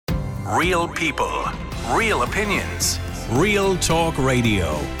Real people, real opinions. Real Talk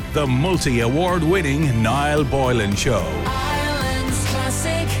Radio. The multi-award winning Niall Boylan Show. Ireland's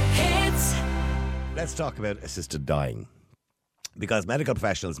classic hits. Let's talk about assisted dying. Because medical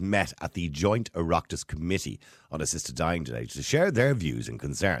professionals met at the Joint Oireachtas Committee on Assisted Dying today to share their views and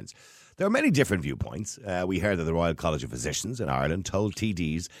concerns. There are many different viewpoints. We heard that the Royal College of Physicians in Ireland told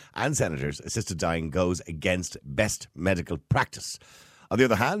TDs and senators assisted dying goes against best medical practice. On the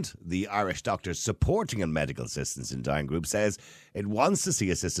other hand, the Irish Doctors Supporting and Medical Assistance in Dying group says it wants to see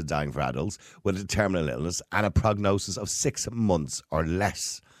assisted dying for adults with a terminal illness and a prognosis of 6 months or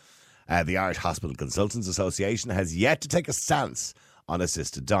less. The Irish Hospital Consultants Association has yet to take a stance on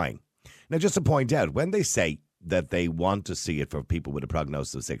assisted dying. Now, just to point out, when they say that they want to see it for people with a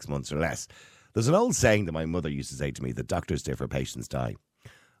prognosis of 6 months or less, there's an old saying that my mother used to say to me that doctors differ, patients die.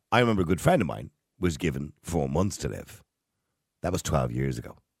 I remember a good friend of mine was given 4 months to live. That was 12 years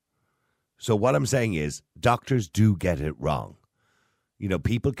ago. So what I'm saying is doctors do get it wrong. You know,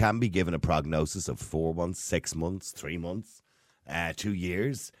 people can be given a prognosis of 4 months, 6 months, 3 months, 2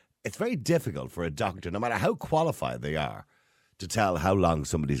 years. It's very difficult for a doctor, no matter how qualified they are, to tell how long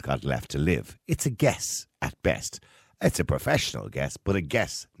somebody's got left to live. It's a guess at best. It's a professional guess, but a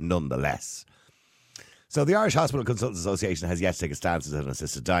guess nonetheless. So the Irish Hospital Consultants Association has yet to take a stance on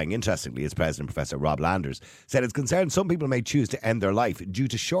assisted dying. Interestingly, its president, Professor Rob Landers, said it's concerned some people may choose to end their life due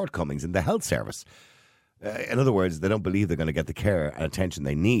to shortcomings in the health service. In other words, they don't believe they're going to get the care and attention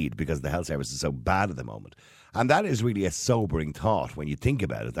they need because the health service is so bad at the moment. And that is really a sobering thought when you think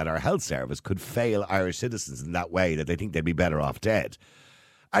about it, that our health service could fail Irish citizens in that way, that they think they'd be better off dead.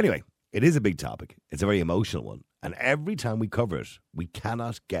 Anyway, it is a big topic. It's a very emotional one. And every time we cover it, we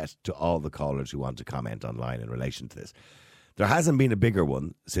cannot get to all the callers who want to comment online in relation to this. There hasn't been a bigger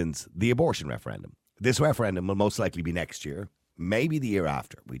one since the abortion referendum. This referendum will most likely be next year, maybe the year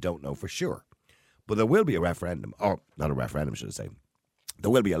after. We don't know for sure. But there will be a referendum, or not a referendum, should I say.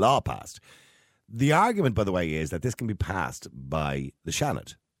 There will be a law passed. The argument, by the way, is that this can be passed by the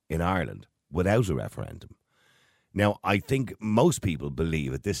Seanad in Ireland without a referendum. Now, I think most people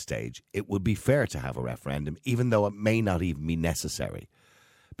believe at this stage it would be fair to have a referendum, even though it may not even be necessary,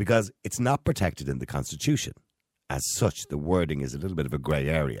 because it's not protected in the Constitution. As such, the wording is a little bit of a grey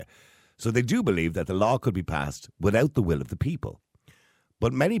area. So they do believe that the law could be passed without the will of the people.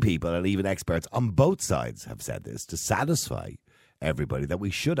 But many people, and even experts on both sides, have said this to satisfy everybody that we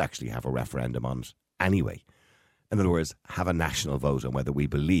should actually have a referendum on it anyway. In other words, have a national vote on whether we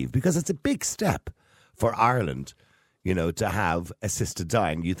believe, because it's a big step for Ireland, you know, to have assisted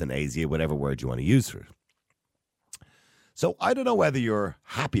dying, euthanasia, whatever word you want to use for it. So I don't know whether you're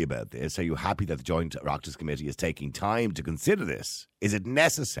happy about this. Are you happy that the Joint Oireachtas Committee is taking time to consider this? Is it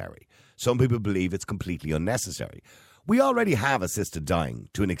necessary? Some people believe it's completely unnecessary. We already have assisted dying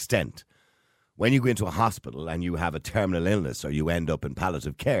to an extent. When you go into a hospital and you have a terminal illness or you end up in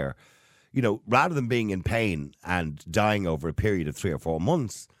palliative care, you know, rather than being in pain and dying over a period of 3 or 4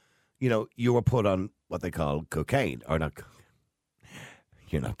 months, you know, you were put on what they call cocaine, or not.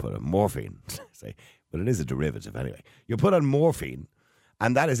 You're not put on morphine, but it is a derivative anyway. You're put on morphine,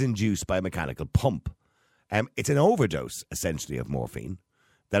 and that is induced by a mechanical pump. It's an overdose, essentially, of morphine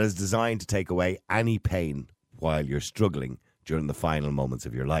that is designed to take away any pain while you're struggling during the final moments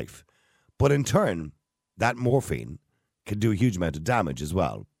of your life. But in turn, that morphine can do a huge amount of damage as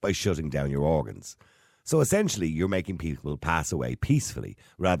well by shutting down your organs. So essentially, you're making people pass away peacefully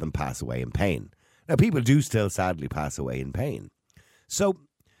rather than pass away in pain. Now, people do still sadly pass away in pain. So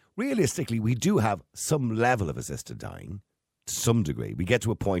realistically, we do have some level of assisted dying to some degree. We get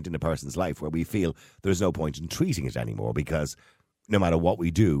to a point in a person's life where we feel there's no point in treating it anymore because no matter what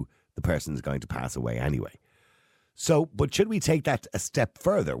we do, the person is going to pass away anyway. So, but should we take that a step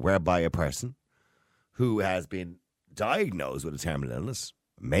further, whereby a person who has been diagnosed with a terminal illness,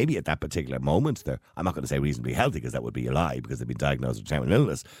 maybe at that particular moment, I'm not going to say reasonably healthy because that would be a lie because they've been diagnosed with a terminal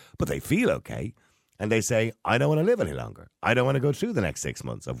illness, but they feel okay, and they say, I don't want to live any longer. I don't want to go through the next 6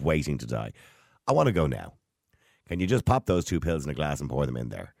 months of waiting to die. I want to go now. Can you just pop those 2 pills in a glass and pour them in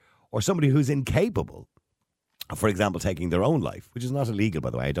there? Or somebody who's incapable of, for example, taking their own life, which is not illegal,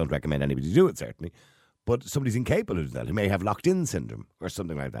 by the way. I don't recommend anybody do it, certainly. But somebody's incapable of that, who may have locked-in syndrome or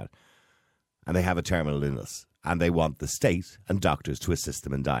something like that, and they have a terminal illness, and they want the state and doctors to assist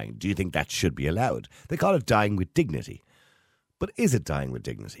them in dying. Do you think that should be allowed? They call it dying with dignity. But is it dying with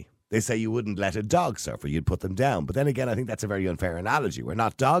dignity? They say you wouldn't let a dog suffer, you'd put them down. But then again, I think that's a very unfair analogy. We're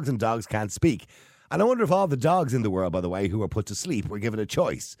not dogs, and dogs can't speak. And I wonder if all the dogs in the world, by the way, who were put to sleep were given a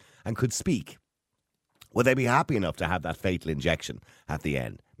choice and could speak. Would they be happy enough to have that fatal injection at the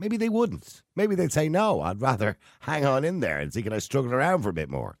end? Maybe they wouldn't. Maybe they'd say, no, I'd rather hang on in there and see can I struggle around for a bit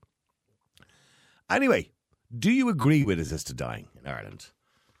more. Anyway, do you agree with assisted dying in Ireland?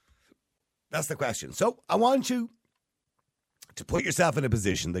 That's the question. So I want you to put yourself in a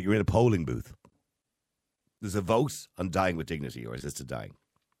position that you're in a polling booth. There's a vote on dying with dignity or assisted dying.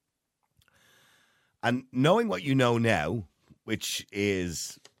 And knowing what you know now, which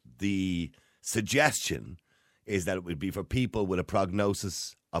is the suggestion is that it would be for people with a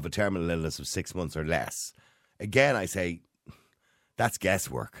prognosis of a terminal illness of 6 months or less. Again, I say, that's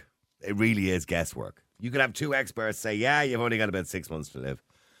guesswork. It really is guesswork. You could have two experts say, yeah, you've only got about 6 months to live.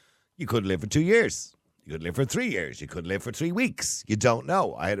 You could live for 2 years. You could live for 3 years. You could live for 3 weeks. You don't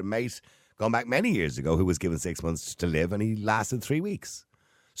know. I had a mate going back many years ago who was given 6 months to live and he lasted 3 weeks.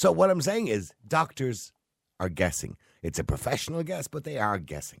 So what I'm saying is doctors are guessing. It's a professional guess, but they are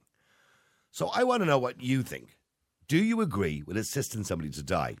guessing. So I want to know what you think. Do you agree with assisting somebody to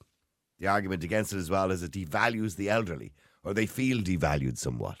die? The argument against it as well is it devalues the elderly, or they feel devalued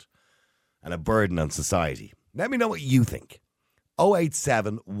somewhat, and a burden on society. Let me know what you think.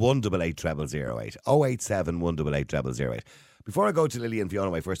 087 188 0008. 087 188 0008. Before I go to Lily and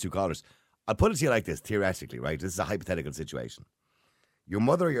Fiona, my first two callers, I'll put it to you like this, theoretically, right? This is a hypothetical situation. Your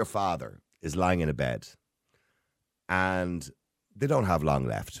mother or your father is lying in a bed and they don't have long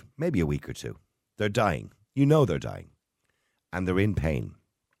left, maybe a week or two. They're dying. You know they're dying. And they're in pain.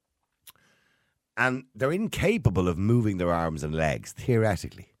 And they're incapable of moving their arms and legs,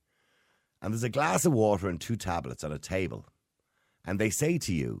 theoretically. And there's a glass of water and 2 tablets on a table. And they say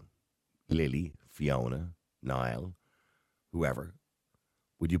to you, Lily, Fiona, Niall, whoever,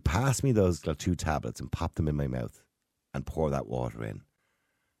 would you pass me those 2 tablets and pop them in my mouth and pour that water in?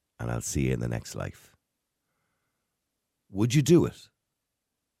 And I'll see you in the next life. Would you do it?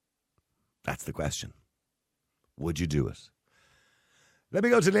 That's the question. Would you do it? Let me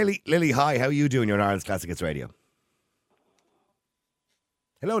go to Lily. Lily, hi. How are you doing? You're on Ireland's Classic Hits Radio.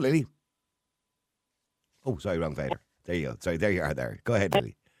 Hello, Lily. Oh, sorry, wrong fader. There you go. Sorry, there you are there. Go ahead,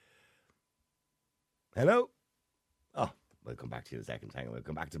 Lily. Hello? Oh, we'll come back to you in a second. Hang on. We'll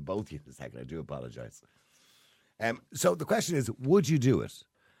come back to both of you in a second. I do apologise. So the question is, would you do it?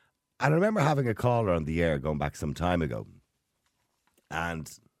 And I remember having a caller on the air going back some time ago.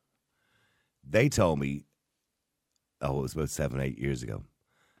 And they told me, it was about 7-8 years ago,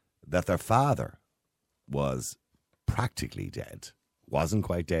 that their father was practically dead. Wasn't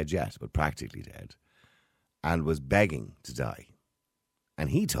quite dead yet, but practically dead. And was begging to die. And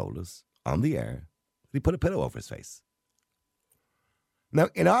he told us on the air that he put a pillow over his face. Now,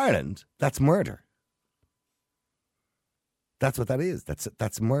 in Ireland, that's murder. That's what that is.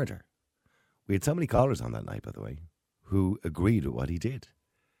 That's murder. We had so many callers on that night, by the way, who agreed with what he did.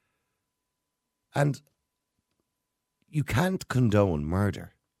 And you can't condone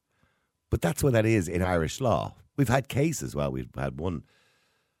murder. But that's what that is in Irish law. We've had cases, well, we've had one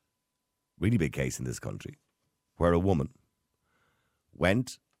really big case in this country where a woman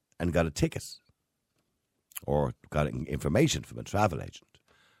went and got a ticket or got information from a travel agent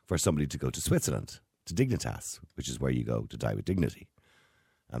for somebody to go to Switzerland, to Dignitas, which is where you go to die with dignity.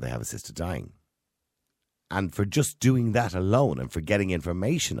 And they have assisted dying. And for just doing that alone and for getting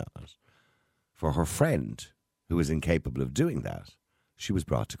information on it, for her friend who was incapable of doing that, she was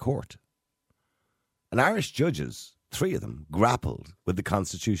brought to court. And Irish judges, 3 of them, grappled with the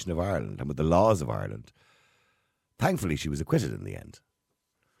Constitution of Ireland and with the laws of Ireland. Thankfully, she was acquitted in the end.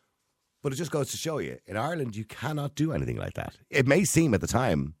 But it just goes to show you, in Ireland, you cannot do anything like that. It may seem at the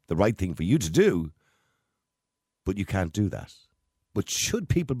time the right thing for you to do, but you can't do that. But should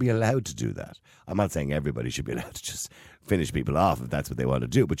people be allowed to do that? I'm not saying everybody should be allowed to just finish people off if that's what they want to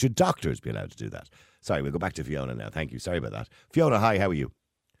do, but should doctors be allowed to do that? Sorry, we'll go back to Fiona now. Thank you. Sorry about that. Fiona, hi, how are you?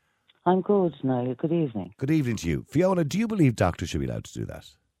 I'm good, Niall. Good evening. Good evening to you. Fiona, do you believe doctors should be allowed to do that?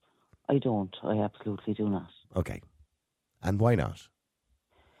 I don't. I absolutely do not. Okay. And why not?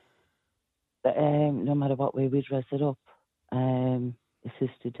 No matter what way we dress it up,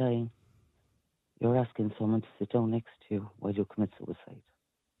 assisted dying, you're asking someone to sit down next to you while you commit suicide.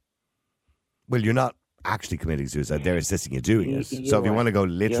 Well, you're not actually committing suicide. They're assisting you doing it. So if you want to go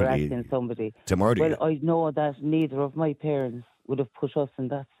literally you're asking somebody to murder you. Well, I know that neither of my parents would have put us in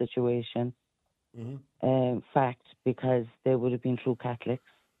that situation. Fact, because they would have been true Catholics.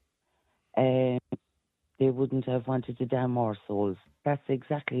 They wouldn't have wanted to damn our souls. That's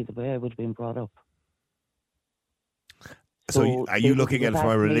exactly the way I would have been brought up. So are you looking at it from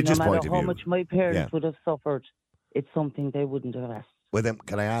a religious point of view? No matter how much my parents would have suffered, it's something they wouldn't have asked. Well, then,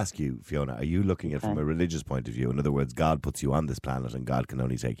 can I ask you, Fiona, are you looking at it from a religious point of view? In other words, God puts you on this planet and God can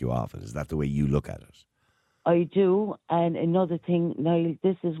only take you off it. Is that the way you look at it? I do. And another thing, Niall,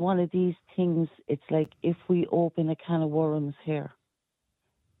 this is one of these things, it's like if we open a can of worms here,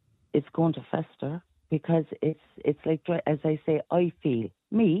 it's going to fester because it's like, as I say, I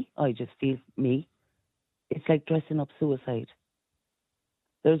just feel me. It's like dressing up suicide.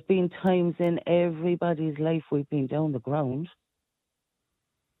 There's been times in everybody's life we've been down the ground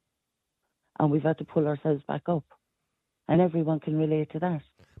and we've had to pull ourselves back up. And everyone can relate to that.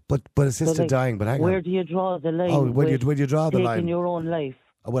 But assisted dying, but hang on. Where do you draw the line? Oh, when you draw the line. Taking your own life.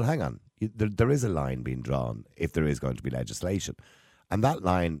 Oh, well, hang on. There is a line being drawn if there is going to be legislation. And that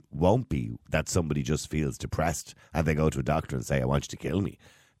line won't be that somebody just feels depressed and they go to a doctor and say, I want you to kill me.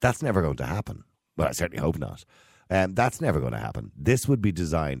 That's never going to happen. Well, I certainly hope not. That's never going to happen. This would be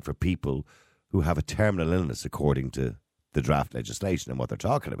designed for people who have a terminal illness, according to the draft legislation and what they're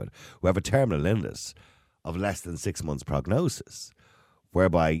talking about, who have a terminal illness of less than 6 months prognosis,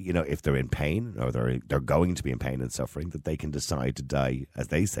 whereby, you know, if they're in pain or they're going to be in pain and suffering, that they can decide to die, as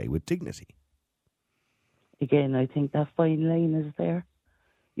they say, with dignity. Again, I think that fine line is there.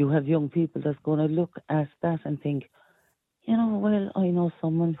 You have young people that's going to look at that and think, you know, well, I know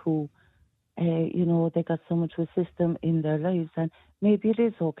someone who, you know, they got someone to assist them in their lives, and maybe it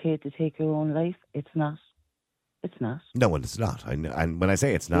is okay to take your own life. It's not. It's not. No, and it's not. And when I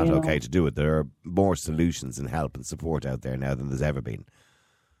say it's not okay to do it, there are more solutions and help and support out there now than there's ever been.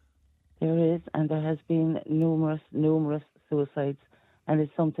 There is, and there has been numerous suicides, and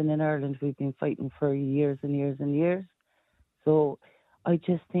it's something in Ireland we've been fighting for years and years and years. So I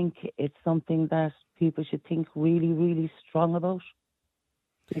just think it's something that people should think really, really strong about,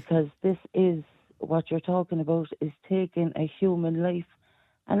 because this is what you're talking about, is taking a human life.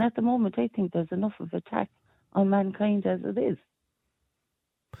 And at the moment, I think there's enough of attack on mankind as it is.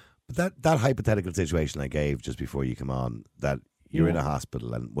 But that hypothetical situation I gave just before you come on, that you're in a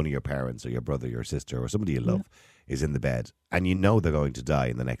hospital and one of your parents or your brother, your sister or somebody you love is in the bed and you know they're going to die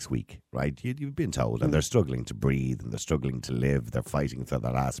in the next week, right? You've been told, and they're struggling to breathe and they're struggling to live. They're fighting for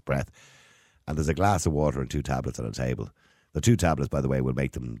their last breath. And there's a glass of water and 2 tablets on a table. The 2 tablets, by the way, will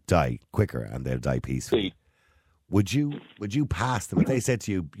make them die quicker and they'll die peacefully. Would you pass them? If they said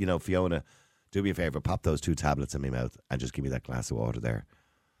to you, you know, Fiona, do me a favour, pop those 2 tablets in my mouth and just give me that glass of water there.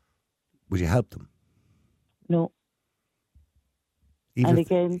 Would you help them? No. Even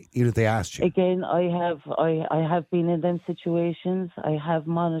if they asked you? Again, I have been in them situations. I have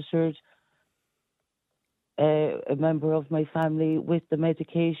monitored a member of my family with the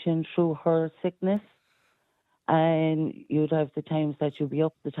medication through her sickness. And you'd have the times that you'll be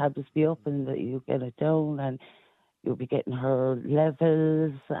up, the tablets be up, and that you get it down, and you'll be getting her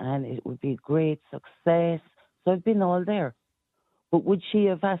levels, and it would be great success. So I've been all there. But would she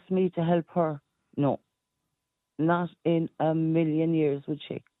have asked me to help her? No. Not in a million years would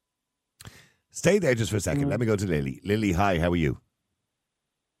she. Stay there just for a second. Let me go to Lily. Lily, hi, how are you?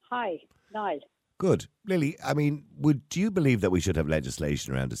 Hi, Niall. Good. Lily, I mean, do you believe that we should have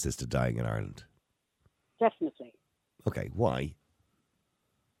legislation around assisted dying in Ireland? Definitely. Okay, why?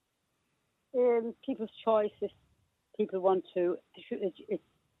 People's choice. If people want to, it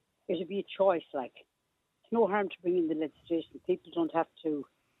should be a choice. Like, it's no harm to bring in the legislation. People don't have to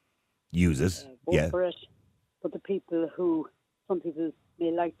use it. Vote for it. But some people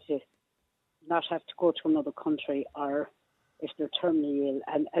may like to not have to go to another country, or if they're terminally ill.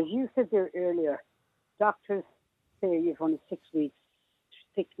 And as you said there earlier, doctors say you've only 6 weeks,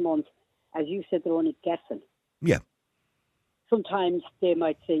 6 months. As you said, they're only guessing. Yeah. Sometimes they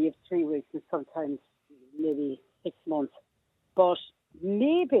might say you have 3 weeks, and sometimes maybe 6 months. But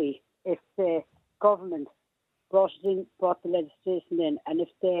maybe if the government brought the legislation in, and if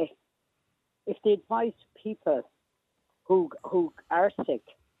they advised people who are sick,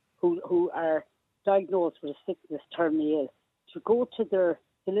 who are diagnosed with a sickness, terminally ill, to go to their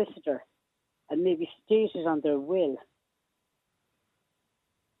solicitor and maybe state it on their will.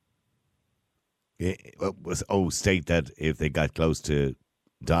 State that if they got close to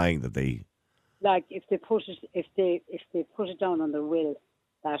dying, that they, like, if they put it down on their will,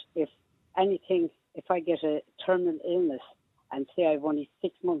 that if I get a terminal illness and say I've only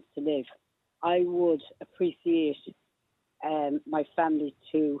 6 months to live, I would appreciate my family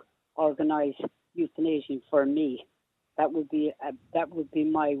to organise euthanasia for me. That would be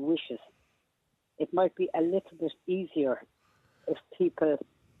my wishes. It might be a little bit easier if people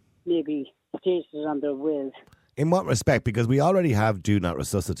maybe stated it on their wills. In what respect? Because we already have do not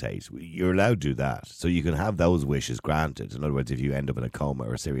resuscitate. You're allowed to do that. So you can have those wishes granted. In other words, if you end up in a coma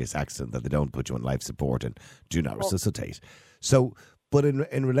or a serious accident, that they don't put you on life support and do not resuscitate. So, but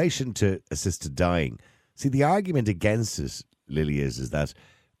in relation to assisted dying, see, the argument against it, Lily, is that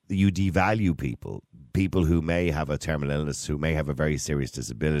you devalue people who may have a terminal illness, who may have a very serious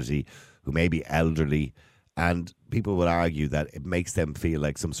disability, who may be elderly, And people would argue that it makes them feel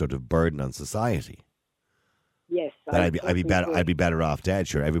like some sort of burden on society. Yes. That I'd be totally better. agree. I'd be better off dead.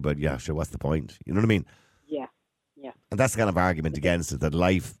 Sure, everybody. Yeah, sure. What's the point? You know what I mean? Yeah. Yeah. And that's the kind of argument against it, that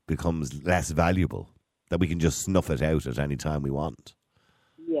life becomes less valuable, that we can just snuff it out at any time we want.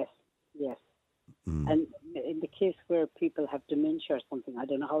 Yes. Yes. And in the case where people have dementia or something, I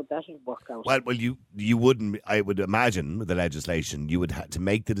don't know how that would work out. Well, you wouldn't. I would imagine with the legislation, you would to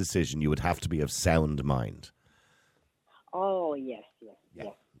make the decision. You would have to be of sound mind. Oh, yes, yes,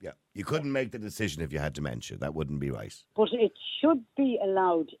 yes. Yeah, you couldn't make the decision if you had dementia. That wouldn't be right. But it should be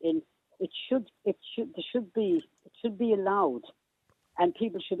allowed it should be allowed, and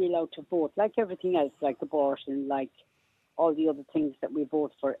people should be allowed to vote, like everything else, like abortion, like all the other things that we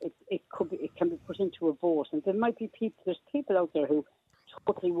vote for. It can be put into a vote, and there's people out there who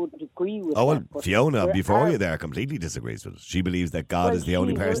totally wouldn't agree with Oh, well, that. But Fiona, there before are- you there, completely disagrees with it. She believes that God Well, is the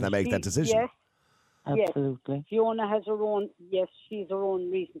only she- person that well, makes that she- decision. Yes, Absolutely. Fiona has her own. Yes, she's her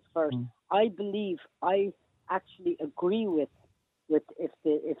own reasons for it. I actually agree with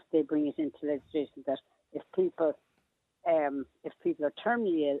if they bring it into legislation that if people are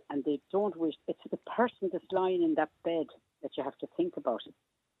terminally ill and they don't wish, it's the person that's lying in that bed that you have to think about it.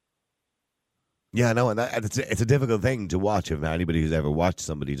 Yeah, no, and it's a difficult thing to watch. If anybody who's ever watched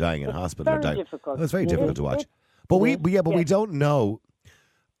somebody dying in hospital, or very dying, difficult. Well, it's very It difficult is. to watch. It- But we we Yes. don't know,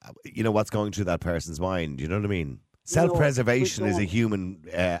 what's going through that person's mind. You know what I mean? Self-preservation is a don't. human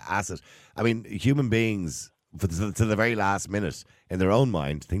asset. I mean, human beings to the very last minute in their own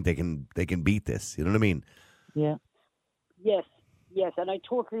mind think they can beat this. You know what I mean? Yeah. Yes, and I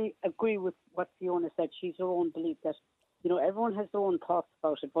totally agree with what Fiona said. She's her own belief that, everyone has their own thoughts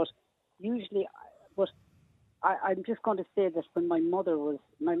about it, but usually, I'm just going to say that when my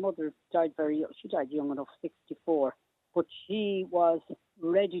mother died very young, she died young enough, 64, but she was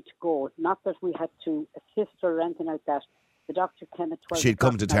ready to go. Not that we had to assist her or anything like that. The doctor came at 12 She'd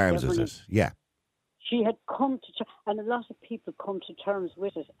come to o'clock, terms with everyone- it. Yeah. She had come to, and a lot of people come to terms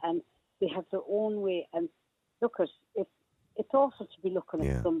with it, and they have their own way. And look at it. It's awful to be looking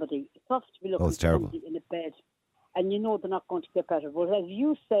Yeah. at somebody. It's awful to be looking it's at terrible. somebody in a bed, and they're not going to get better. But as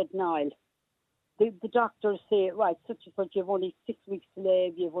you said, Niall, the doctors say, right, such and such, you have only 6 weeks to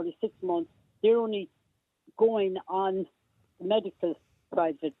live, you have only 6 months. They're only going on the medical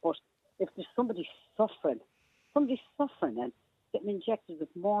side of it. But if there's somebody suffering and getting injected with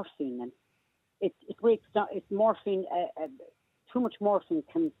morphine, and it breaks down. It's morphine. Too much morphine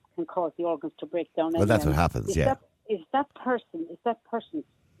can cause the organs to break down. Well, that's anyway. what happens. Is Yeah. Is that person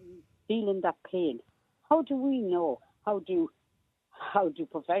feeling that pain? How do we know? How do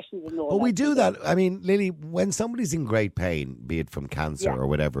professionals know? Well, we that? do that. I mean, Lily, when somebody's in great pain, be it from cancer Yeah. or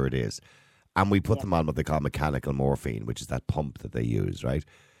whatever it is, and we put them on what they call mechanical morphine, which is that pump that they use, right?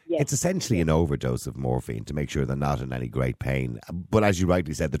 Yes. It's essentially an overdose of morphine to make sure they're not in any great pain. But as you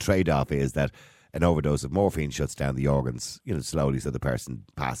rightly said, the trade-off is that an overdose of morphine shuts down the organs, slowly, so the person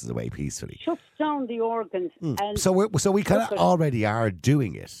passes away peacefully. Shuts down the organs, and So we kind of Look at- already are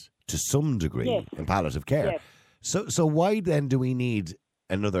doing it to some degree Yes. in palliative care. Yes. So why then do we need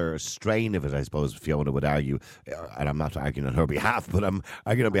another strain of it? I suppose Fiona would argue, and I'm not arguing on her behalf, but I'm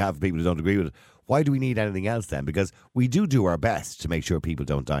arguing on behalf of people who don't agree with it. Why do we need anything else then? Because we do our best to make sure people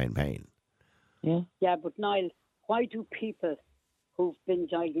don't die in pain. Yeah. yeah. But Niall, why do people who've been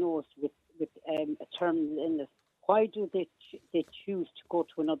diagnosed with a terminal illness, why do they choose to go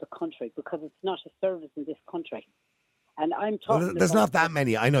to another country? Because it's not a service in this country. And I'm talking. Well, there's about not that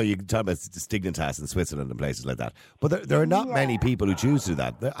many. I know you can talk about Stignitas in Switzerland and places like that, but there are not many people who choose to do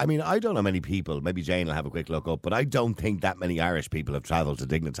that. I mean, I don't know many people. Maybe Jane will have a quick look up, but I don't think that many Irish people have travelled to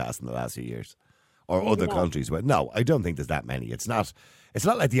Dignitas in the last few years, or other not. countries. But no, I don't think there's that many. It's not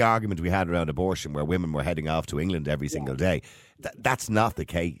like the argument we had around abortion, where women were heading off to England every single day. That's not the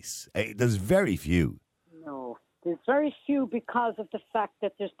case. There's very few. No, there's very few because of the fact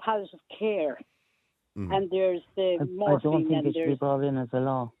that there's palliative care, and there's the I morphine, don't think and it should be there's. brought in as a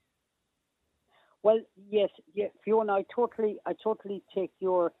law. Well, yes, Fiona, I totally take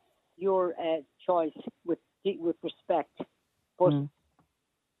your choice with respect, but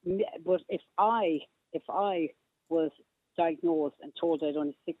if I was diagnosed and told I'd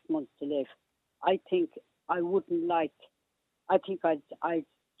only 6 months to live, I think I wouldn't like. I think I'd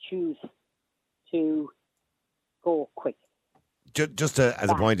choose to go quick. Just as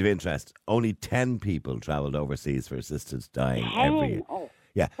a point of interest, only 10 people travelled overseas for assisted dying every year. Oh,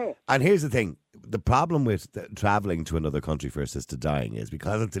 Yeah. okay. And here's the thing. The problem with travelling to another country for assisted dying is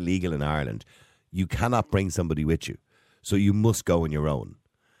because it's illegal in Ireland, you cannot bring somebody with you. So you must go on your own.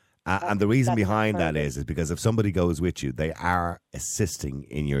 And the reason behind that is because if somebody goes with you, they are assisting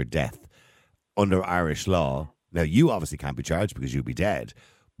in your death. under Irish law. Now, you obviously can't be charged because you'll be dead,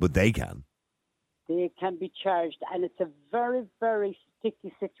 but they can. They can be charged, and it's a very, very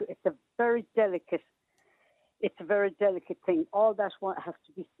sticky situation. It's a very delicate thing. All that one has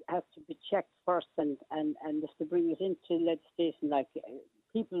to be checked first, and if they bring it into legislation, like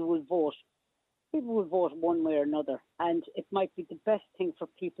people will vote one way or another, and it might be the best thing for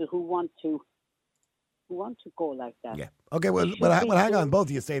people who want to go like that. Yeah. Okay. Well, hang on. Both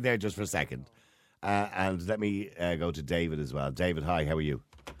of you stay there just for a second, and let me go to David as well. David, hi. How are you?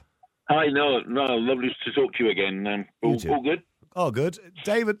 Hi. No. Lovely to talk to you again. All good. Oh, good.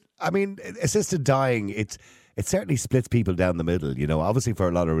 David, I mean, assisted dying, it certainly splits people down the middle, obviously for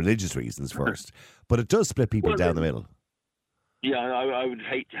a lot of religious reasons first, but it does split people down the middle. Yeah, I would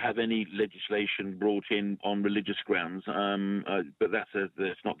hate to have any legislation brought in on religious grounds, but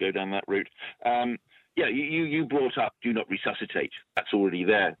let's not go down that route. Yeah, you brought up do not resuscitate. That's already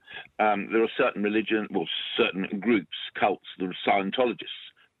there. There are certain certain groups, cults, the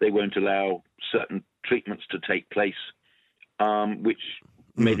Scientologists, they won't allow certain treatments to take place, which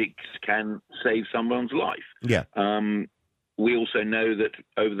medics can save someone's life. Yeah. We also know that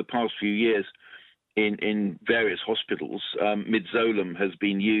over the past few years, in various hospitals, midazolam has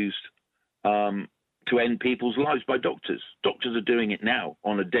been used to end people's lives by doctors. Doctors are doing it now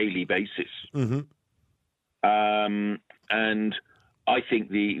on a daily basis. Mm-hmm. And I think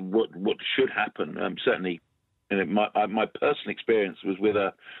what should happen, certainly, my personal experience was with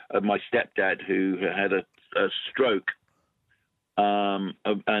my stepdad who had a stroke.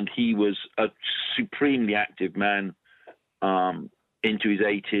 And he was a supremely active man into his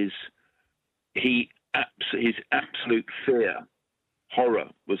 80s. His absolute horror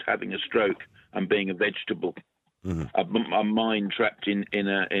was having a stroke and being a vegetable, a mind trapped in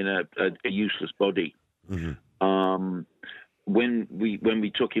a useless body. Mm-hmm. When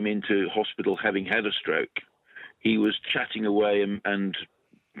we took him into hospital, having had a stroke, he was chatting away, and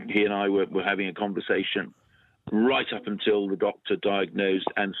he and I were having a conversation right up until the doctor diagnosed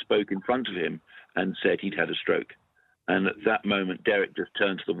and spoke in front of him and said he'd had a stroke. And at that moment, Derek just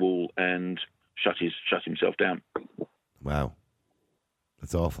turned to the wall and shut himself down. Wow.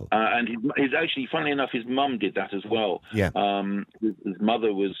 That's awful. And his actually, funnily enough, his mum did that as well. Yeah. His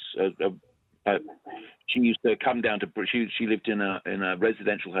mother was, she used to come down to, she lived in a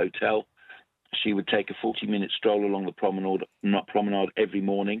residential hotel. She would take a 40-minute stroll along the promenade every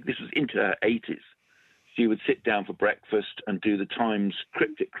morning. This was into her 80s. She would sit down for breakfast and do the Times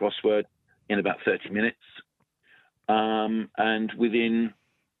cryptic crossword in about 30 minutes. And within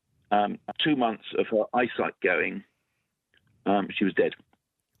 2 months of her eyesight going, she was dead.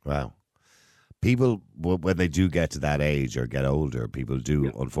 Wow. People, when they do get to that age or get older, people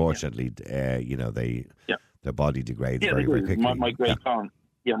do, unfortunately, their body degrades very, very quickly. My great aunt,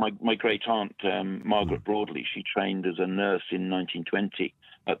 my great aunt, Margaret Broadley, she trained as a nurse in 1920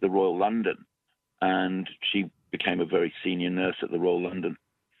 at the Royal London. And she became a very senior nurse at the Royal London.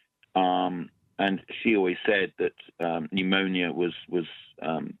 And she always said that pneumonia was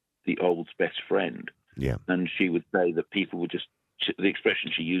the old's best friend. Yeah. And she would say that people would just, the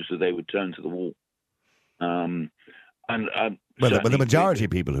expression she used was they would turn to the wall. But the majority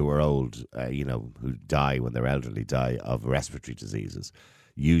of people who are old, who die when they're elderly, die of respiratory diseases.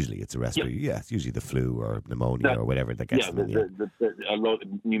 Usually it's a respiratory, it's usually the flu or pneumonia or whatever that gets them. A lot of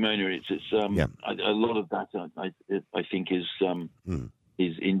pneumonia. A lot of that I think is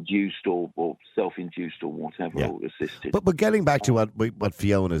induced or self-induced or whatever, or assisted. But getting back to what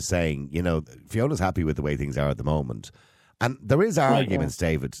Fiona's saying, Fiona's happy with the way things are at the moment. And there is arguments,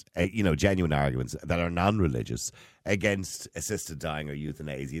 David, genuine arguments that are non-religious against assisted dying or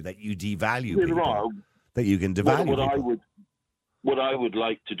euthanasia, that you devalue people, that you can devalue people. What I would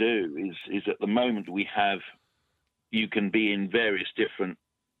like to do is at the moment you can be in various different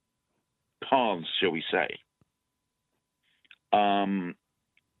paths, shall we say.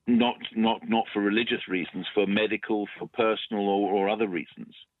 Not for religious reasons, for medical, for personal or other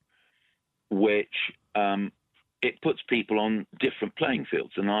reasons, which it puts people on different playing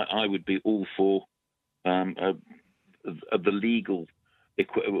fields. And I would be all for the legal, if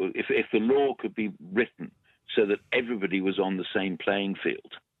the law could be written so that everybody was on the same playing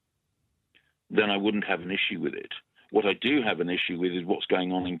field, then I wouldn't have an issue with it. What I do have an issue with is what's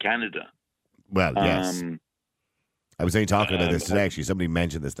going on in Canada. Well, yes. I was only talking about this today, actually. Somebody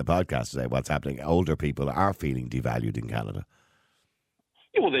mentioned this in the podcast today, what's happening. Older people are feeling devalued in Canada.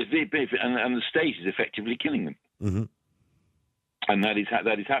 Yeah, well, and the state is effectively killing them. Mm-hmm. And that is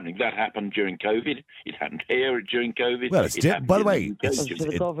happening. That happened during COVID. It happened here during COVID. Well, it's still, by the way, So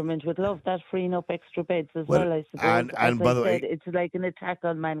the government would love that, freeing up extra beds as well, I suppose. And by the way, it's like an attack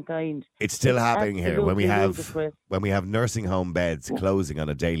on mankind. it's still happening here when we Absolutely have nursing home beds closing on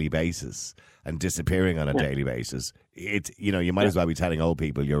a daily basis and disappearing on a daily basis. It's you might as well be telling old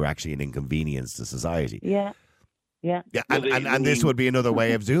people you're actually an inconvenience to society. Yeah. And this would be another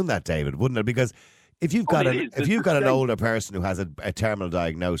way of doing that, David, wouldn't it? Because if you've got an older person who has a terminal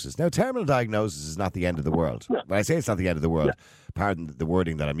diagnosis, now terminal diagnosis is not the end of the world. When I say it's not the end of the world, pardon the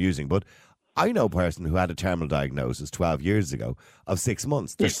wording that I'm using, but I know a person who had a terminal diagnosis 12 years ago of 6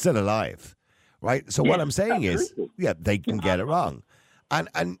 months. They're still alive, right? So what I'm saying is, they can get it wrong.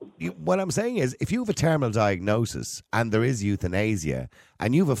 What I'm saying is, if you have a terminal diagnosis and there is euthanasia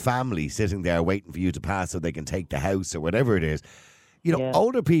and you have a family sitting there waiting for you to pass so they can take the house or whatever it is,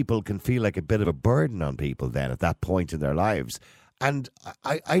 older people can feel like a bit of a burden on people then at that point in their lives. And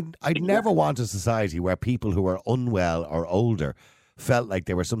I'd never want a society where people who are unwell or older felt like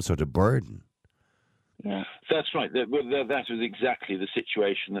they were some sort of burden. Yeah, that's right. That was exactly the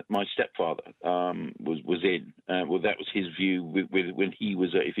situation that my stepfather was in. That was his view when he was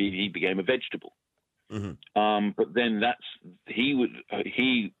if he became a vegetable. Mm-hmm. But then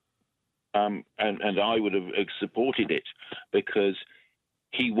and I would have supported it because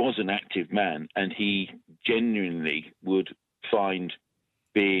he was an active man and he genuinely would find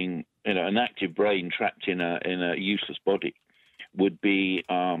being an active brain trapped in a useless body would be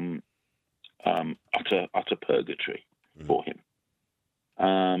utter purgatory for him.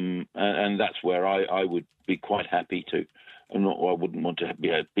 And that's where I would be quite happy to. I wouldn't want to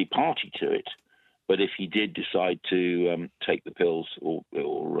be party to it, but if he did decide to take the pills or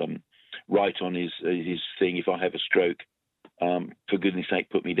write on his thing, if I have a stroke, for goodness sake,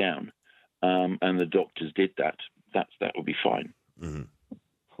 put me down, and the doctors did that would be fine. Mm-hmm.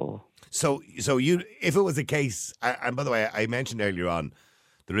 Oh. So you, if it was a case, and by the way, I mentioned earlier on,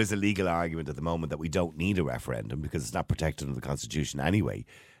 there is a legal argument at the moment that we don't need a referendum because it's not protected under the Constitution anyway.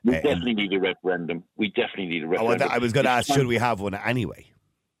 We definitely need a referendum. I was going to ask, should we have one anyway?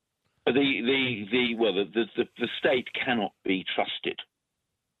 The state cannot be trusted.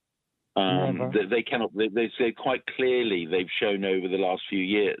 They cannot. They say quite clearly. They've shown over the last few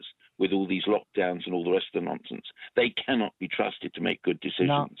years with all these lockdowns and all the rest of the nonsense. They cannot be trusted to make good decisions.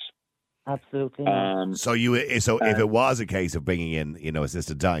 No, absolutely not. So if it was a case of bringing in,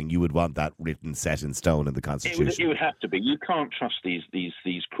 assisted dying, you would want that written, set in stone in the Constitution. It would have to be. You can't trust these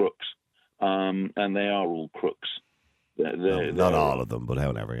crooks, and they are all crooks. Not all of them, but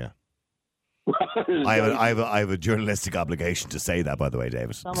however, yeah. I have a journalistic obligation to say that, by the way,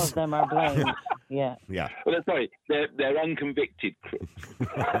 David. Some of them are blind. Yeah. Well, sorry, they're unconvicted crooks.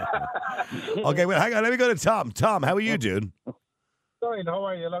 Okay, well, hang on. Let me go to Tom. Tom, how are you doing? Sorry, how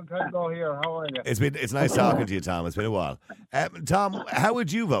are you? Long time ago here. How are you? It's nice talking to you, Tom. It's been a while. Tom, how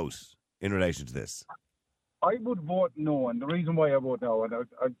would you vote in relation to this? I would vote no, and the reason why I vote no, and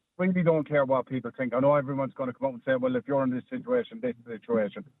I really don't care what people think. I know everyone's going to come up and say, well, if you're in this situation,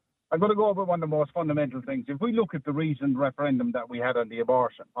 I'm going to go over one of the most fundamental things. If we look at the recent referendum that we had on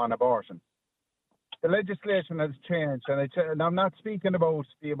abortion, the legislation has changed, and I'm not speaking about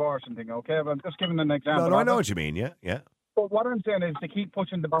the abortion thing, okay? But I'm just giving an example. No, I know what you mean, yeah. But what I'm saying is to keep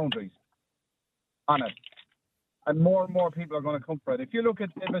pushing the boundaries on it, and more people are going to come for it. If you look at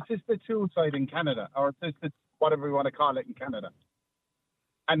assisted suicide in Canada, or assisted whatever you want to call it in Canada,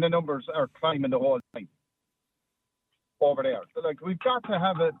 and the numbers are climbing the whole time over there. So, we've got to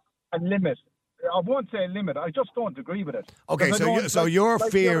have a limit. I won't say a limit. I just don't agree with it. Okay, so your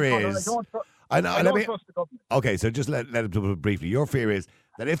fear is... I don't trust the government. Okay, so just let it briefly. Your fear is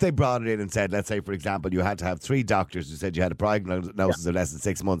that if they brought it in and said, let's say, for example, you had to have 3 doctors who said you had a prognosis of less than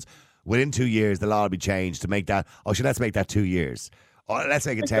 6 months, within 2 years, the law will be changed to make that, let's make that 2 years. Or let's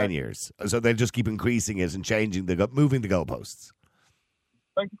make it 10 years. So they'll just keep increasing it and moving the goalposts.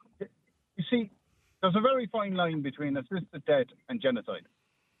 You see, there's a very fine line between assisted death and genocide.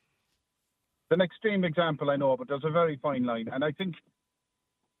 It's an extreme example, I know, but there's a very fine line. And I think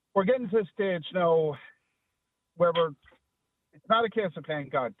we're getting to a stage now where it's not a case of playing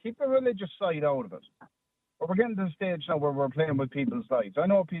God. Keep the religious side out of it. But we're getting to a stage now where we're playing with people's lives. I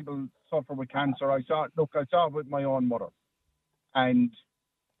know people suffer with cancer. I saw it with my own mother. And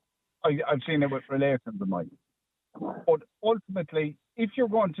I've seen it with relations of mine. But ultimately, if you're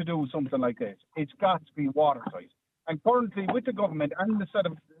going to do something like this, it's got to be watertight. And currently, with the government and the set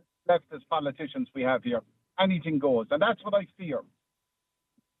of leftist politicians we have here, anything goes. And that's what I fear,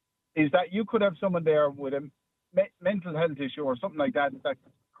 is that you could have someone there with a mental health issue or something like that that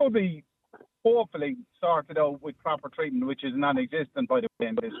could be hopefully sorted out with proper treatment, which is non-existent, by the way,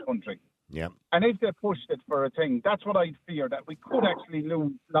 in this country. Yeah. And if they pushed it for a thing, that's what I'd fear, that we could actually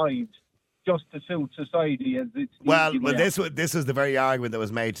lose lives just to suit society as it's... Well, this was the very argument that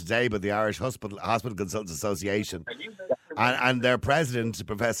was made today by the Irish Hospital Consultants Association. And their president,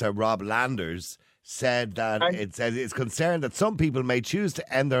 Professor Rob Landers, said that it's concerned that some people may choose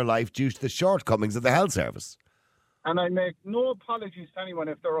to end their life due to the shortcomings of the health service. And I make no apologies to anyone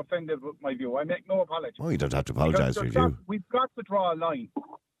if they're offended with my view. I make no apologies. Oh, you don't have to apologise for your view. We've got to draw a line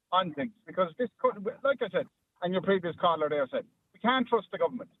on things because this, like I said, and your previous caller there said, we can't trust the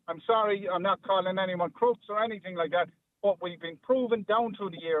government. I'm sorry, I'm not calling anyone crooks or anything like that, but we've been proven down through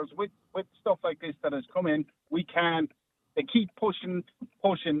the years with stuff like this that has come in, we can. They keep pushing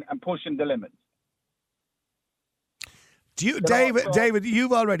the limits. Do you, David,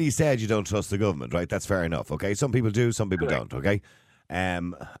 you've already said you don't trust the government, right? That's fair enough, okay? Some people do, some people don't, okay?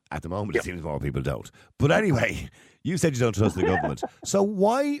 At the moment, it seems more people don't. But anyway, you said you don't trust the government. So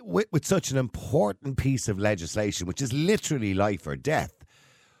why, with such an important piece of legislation, which is literally life or death,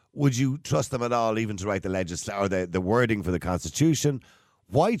 would you trust them at all, even to write the wording for the Constitution?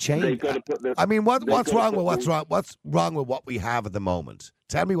 Why change? I mean, what's wrong with what we have at the moment?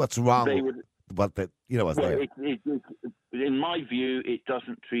 Tell me what's wrong with what's there. In my view, it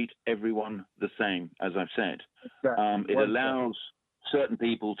doesn't treat everyone the same, as I've said. It allows certain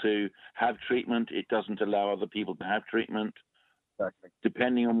people to have treatment. It doesn't allow other people to have treatment. Exactly.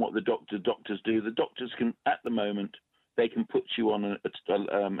 Depending on what the doctors do. The doctors can, at the moment, they can put you on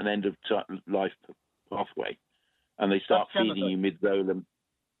an end of life pathway, and they start feeding you Midzolam.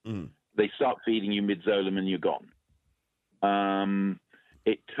 They start feeding you Midzolam and you're gone.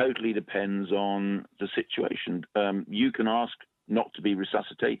 It totally depends on the situation. You can ask not to be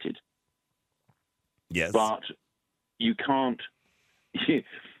resuscitated. Yes. But you can't,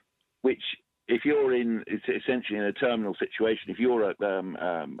 which if you're it's essentially in a terminal situation, if you're at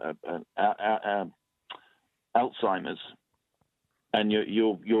Alzheimer's and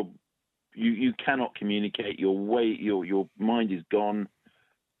you cannot communicate, your mind is gone,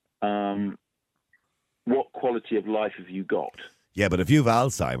 what quality of life have you got? Yeah, but if you have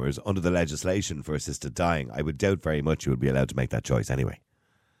Alzheimer's, under the legislation for assisted dying, I would doubt very much you would be allowed to make that choice anyway.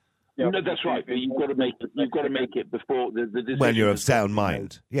 Yeah, no, that's right. But you've got to make it before the decision. When you're of sound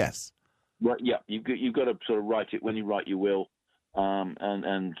mind, yes. Right. Yeah, you've got to sort of write it when you write your will,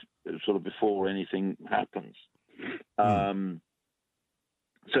 and sort of before anything happens. So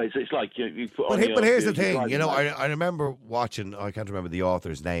it's like you put. But here's the thing, I remember watching. I can't remember the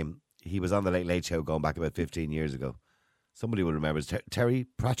author's name. He was on the Late Late Show going back about 15 years ago. Somebody will remember. Terry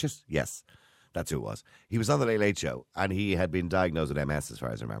Pratchett? Yes, that's who it was. He was on the Late Late Show, and he had been diagnosed with MS, as far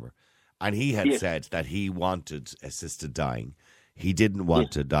as I remember. And he had said that he wanted assisted dying. He didn't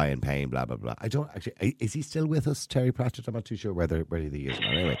want to die in pain, blah, blah, blah. I don't actually... Is he still with us, Terry Pratchett? I'm not too sure where he is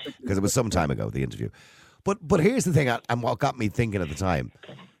now. Anyway, because it was some time ago, the interview. But here's the thing, and what got me thinking at the time.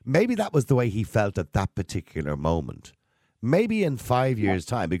 Maybe that was the way he felt at that particular moment. Maybe in 5 years'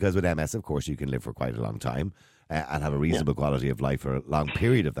 time, because with MS, of course, you can live for quite a long time and have a reasonable quality of life for a long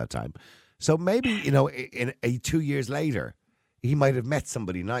period of that time. So maybe, in 2 years later, he might have met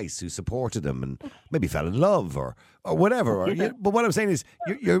somebody nice who supported him and maybe fell in love or whatever. But what I'm saying is,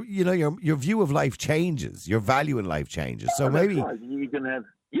 your view of life changes, your value in life changes. So maybe you can have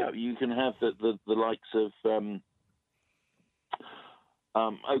the likes of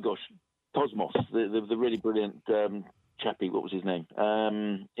Cosmos, the really brilliant chappie. What was his name?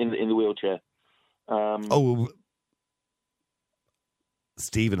 In the wheelchair.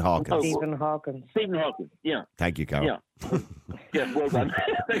 Stephen Hawkins. Stephen Hawkins. Yeah. Thank you, Carol. Yeah. Yeah, well done.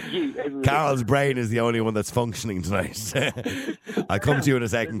 Thank you. Carol's brain is the only one that's functioning tonight. I'll come to you in a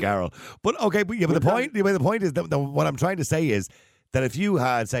second, Carol. But the point is that what I'm trying to say is that if you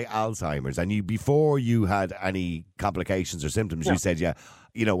had, say, Alzheimer's, and before you had any complications or symptoms, you said,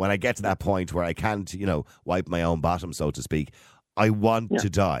 when I get to that point where I can't, wipe my own bottom, so to speak, I want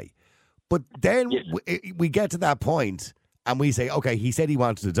to die. But then we get to that point and we say, okay, he said he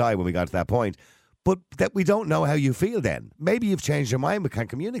wanted to die when we got to that point, but that we don't know how you feel then. Maybe you've changed your mind, but can't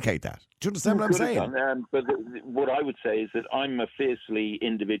communicate that. Do you understand what I'm saying? But what I would say is that I'm a fiercely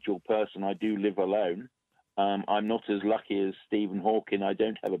individual person. I do live alone. I'm not as lucky as Stephen Hawking. I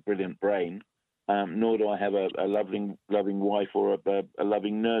don't have a brilliant brain, nor do I have a loving wife or a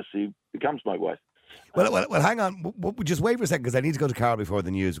loving nurse who becomes my wife. Well, hang on. Just wait for a second, because I need to go to Carol before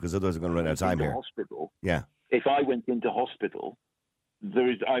the news, because otherwise we're going to run out of time here. Hospital. Yeah. If I went into hospital,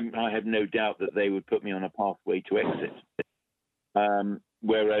 I have no doubt that they would put me on a pathway to exit.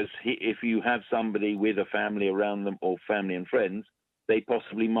 Whereas if you have somebody with a family around them or family and friends, they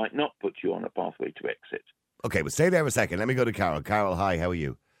possibly might not put you on a pathway to exit. Okay, but stay there for a second. Let me go to Carol. Carol, hi, how are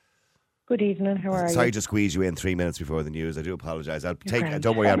you? Good evening, how are you? Sorry to squeeze you in 3 minutes before the news. I do apologise.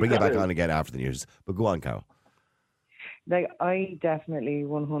 Don't worry, I'll bring you back on again after the news. But go on, Carol. Like, I definitely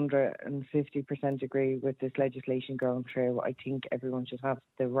 150% agree with this legislation going through. I think everyone should have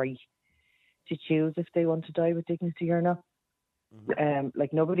the right to choose if they want to die with dignity or not.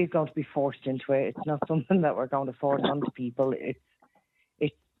 Like, nobody's going to be forced into it. It's not something that we're going to force onto people.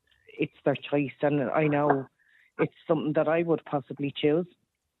 It's their choice, and I know it's something that I would possibly choose.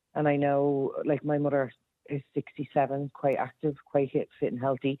 And I know, like, my mother is 67, quite active, quite fit and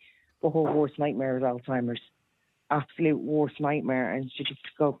healthy, but her worst nightmare is Alzheimer's. Absolute worst nightmare. And she just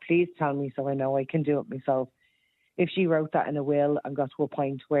go, please tell me so I know I can do it myself. If she wrote that in a will and got to a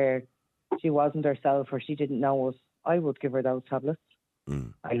point where she wasn't herself or she didn't know us, I would give her those tablets.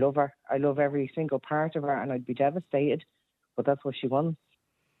 I love her. I love every single part of her, and I'd be devastated, but that's what she wants.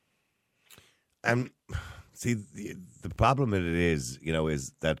 See, the problem with it is,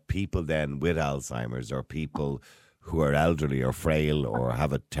 is that people then with Alzheimer's or people who are elderly or frail or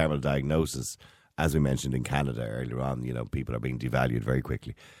have a terminal diagnosis, as we mentioned in Canada earlier on, people are being devalued very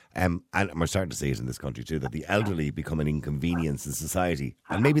quickly. And we're starting to see it in this country too, that the elderly become an inconvenience in society.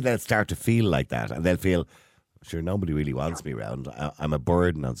 And maybe they'll start to feel like that, and they'll feel, sure, nobody really wants me around. I'm a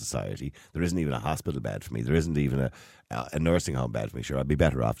burden on society. There isn't even a hospital bed for me. There isn't even a nursing home bed for me. Sure, I'd be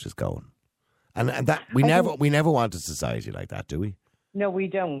better off just going. And that we never want a society like that, do we? No, we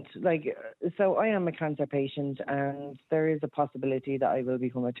don't. Like, so I am a cancer patient, and there is a possibility that I will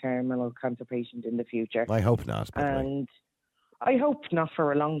become a terminal cancer patient in the future. I hope not. And I hope not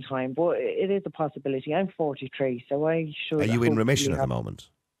for a long time, but it is a possibility. I'm 43, so I should. Are you in remission at the moment?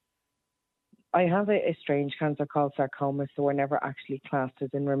 I have a strange cancer called sarcoma, so we're never actually classed as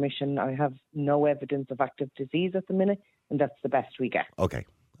in remission. I have no evidence of active disease at the minute, and that's the best we get. Okay,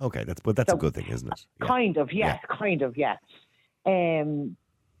 that's so, a good thing, isn't it? Yeah. Kind of, yes.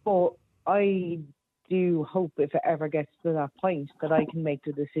 But I do hope if it ever gets to that point that I can make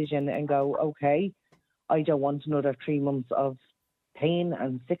the decision and go, okay, I don't want another 3 months of pain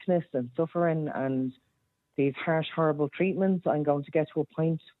and sickness and suffering and these harsh, horrible treatments. I'm going to get to a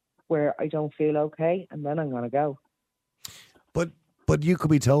point where I don't feel okay, and then I'm going to go. But you could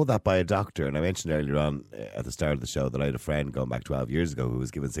be told that by a doctor. And I mentioned earlier on at the start of the show that I had a friend going back 12 years ago who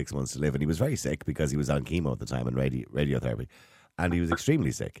was given 6 months to live, and he was very sick because he was on chemo at the time and radiotherapy, and he was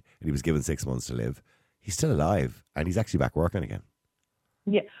extremely sick, and he was given 6 months to live. He's still alive, and he's actually back working again.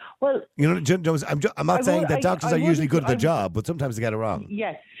 Yeah, well, I'm not saying that doctors are usually good at their job, but sometimes they get it wrong.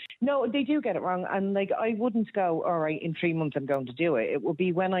 Yes. No, they do get it wrong. And like, I wouldn't go, all right, in 3 months I'm going to do it. It will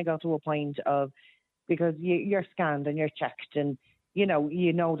be when I got to a point of, because you're scanned and you're checked, and you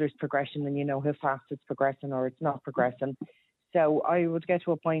know there's progression, and you know how fast it's progressing or it's not progressing. So I would get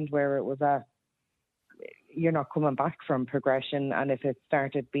to a point where it was you're not coming back from progression, and if it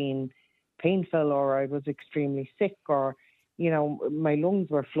started being painful or I was extremely sick or my lungs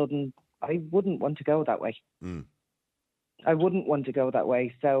were flooding, I wouldn't want to go that way. I wouldn't want to go that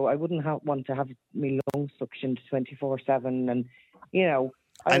way. So I wouldn't want to have my lungs suctioned 24/7, and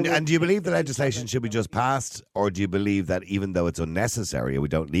And do you believe the legislation should be just passed, or do you believe that even though it's unnecessary, we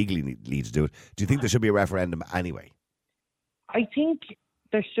don't legally need to do it? Do you think there should be a referendum anyway? I think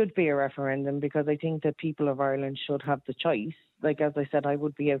there should be a referendum, because I think that people of Ireland should have the choice. Like, as I said, I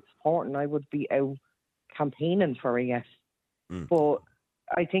would be out supporting, I would be out campaigning for it, yes. But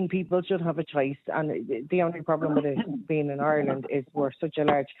I think people should have a choice, and the only problem with it being in Ireland is we're such a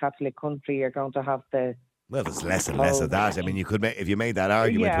large Catholic country. You're going to have the... Well, there's less and less of that. I mean, you could if you made that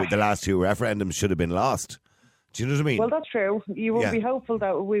argument, the last two referendums should have been lost. Do you know what I mean? Well, that's true. You would be hopeful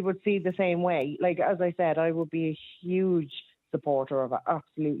that we would see the same way. Like, as I said, I would be a huge supporter of it,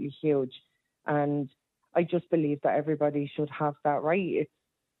 absolutely huge. And I just believe that everybody should have that right.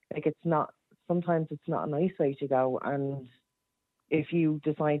 Sometimes it's not a nice way to go. And if you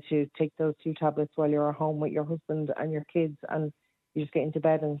decide to take those 2 tablets while you're at home with your husband and your kids, and you just get into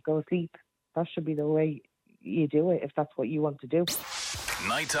bed and go to sleep, that should be the way you do it, if that's what you want to do.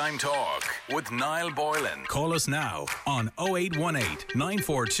 Nighttime Talk with Niall Boylan. Call us now on 0818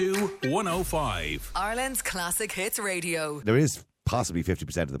 942 105. Ireland's Classic Hits Radio. There is possibly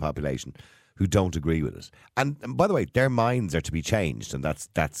 50% of the population who don't agree with it. And by the way, their minds are to be changed, and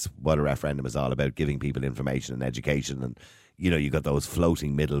that's what a referendum is all about, giving people information and education. And you got those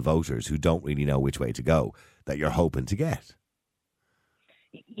floating middle voters who don't really know which way to go that you're hoping to get.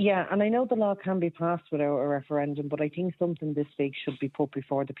 Yeah, and I know the law can be passed without a referendum, but I think something this big should be put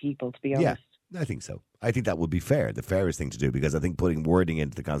before the people, to be honest. Yeah, I think so. I think that would be fair, the fairest thing to do, because I think putting wording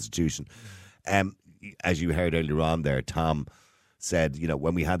into the Constitution, as you heard earlier on there, Tom said, you know,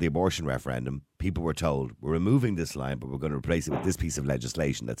 when we had the abortion referendum, people were told, we're removing this line, but we're going to replace it with this piece of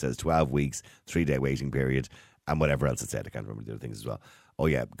legislation that says 12 weeks, 3-day waiting period, and whatever else it said. I can't remember the other things as well. Oh,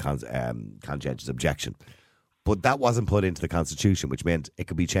 yeah, conscientious objection. But that wasn't put into the Constitution, which meant it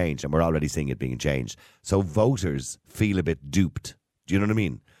could be changed, and we're already seeing it being changed. So voters feel a bit duped. Do you know what I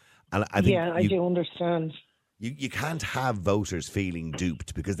mean? And I think I do understand. You can't have voters feeling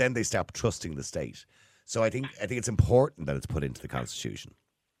duped, because then they stop trusting the state. So I think it's important that it's put into the Constitution.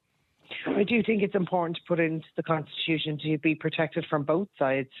 I do think it's important to put into the Constitution to be protected from both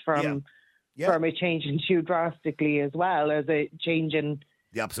sides, from it changing too drastically as well as it changing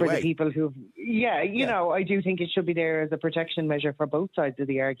the opposite for way. The people who, you know, I do think it should be there as a protection measure for both sides of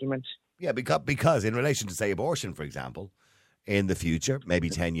the argument. Yeah, because in relation to, say, abortion, for example, in the future, maybe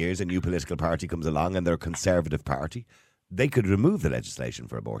 10 years, a new political party comes along and they're a conservative party, they could remove the legislation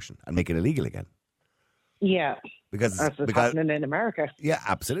for abortion and make it illegal again. Yeah, because happening in America. Yeah,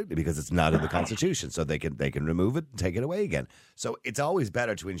 absolutely, because it's not in the Constitution, so they can remove it and take it away again. So it's always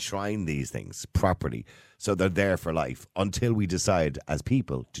better to enshrine these things properly, so they're there for life until we decide as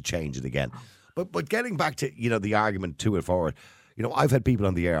people to change it again. But getting back to, you know, the argument to it forward, you know, I've had people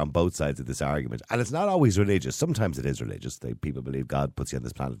on the air on both sides of this argument, and it's not always religious. Sometimes it is religious. People believe God puts you on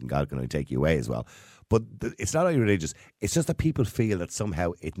this planet and God can only take you away as well. But it's not only religious. It's just that people feel that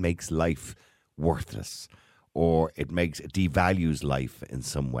somehow it makes life worthless, or it devalues life in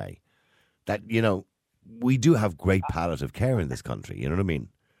some way. That, you know, we do have great palliative care in this country. You know what I mean?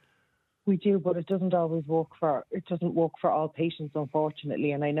 We do, but it doesn't always work for all patients,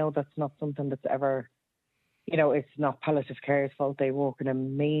 unfortunately. And I know that's not something that's ever, you know, it's not palliative care's fault. They work an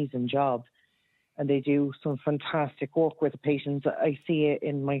amazing job and they do some fantastic work with the patients. I see it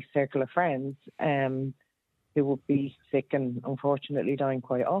in my circle of friends who would be sick and unfortunately dying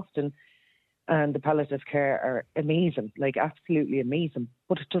quite often. And the palliative care are amazing, like absolutely amazing,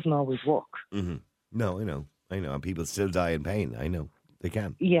 but it doesn't always work. Mm-hmm. No, I know. And people still die in pain. I know. They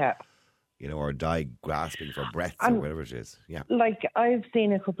can. Yeah. You know, or die grasping for breath or whatever it is. Yeah. Like, I've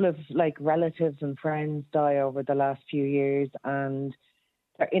seen a couple of, like, relatives and friends die over the last few years, and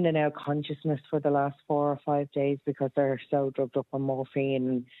they're in and out consciousness for the last 4 or 5 days because they're so drugged up on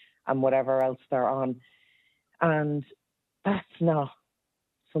morphine and whatever else they're on. And that's not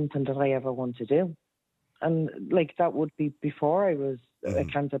something that I ever want to do. And, like, that would be before I was a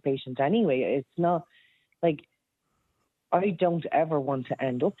cancer patient anyway. It's not, like, I don't ever want to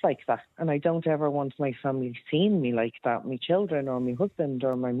end up like that. And I don't ever want my family seeing me like that, my children or my husband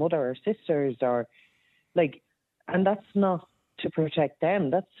or my mother or sisters or, like, and that's not to protect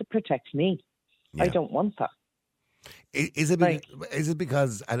them. That's to protect me. Yeah. I don't want that. Is it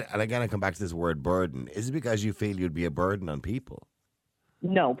because, and again I come back to this word burden, is it because you feel you'd be a burden on people?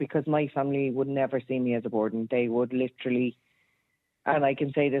 No, because my family would never see me as a burden. They would literally, and I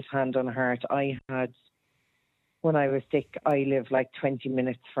can say this hand on heart, when I was sick, I lived like 20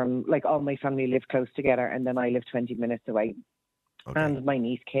 minutes from, like, all my family lived close together, and then I lived 20 minutes away. Okay. And my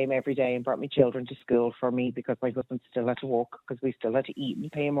niece came every day and brought my children to school for me because my husband still had to work because we still had to eat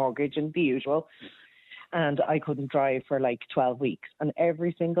and pay a mortgage and the usual. And I couldn't drive for like 12 weeks. And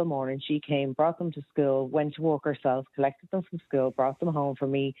every single morning she came, brought them to school, went to work herself, collected them from school, brought them home for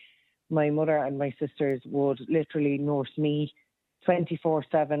me. My mother and my sisters would literally nurse me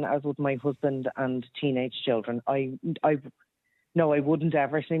 24/7, as would my husband and teenage children. I wouldn't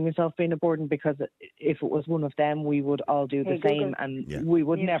ever see myself being a burden, because if it was one of them, we would all do the same, and we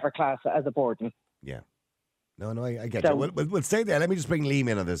would never class it as a burden. Yeah. No, I get you. We'll stay there. Let me just bring Liam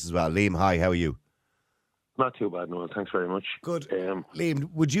in on this as well. Liam, hi, how are you? Not too bad, Noel. Thanks very much. Good.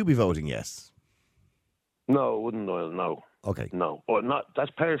 Liam, would you be voting yes? No, I wouldn't, Noel. No. Okay. No. Or not. That's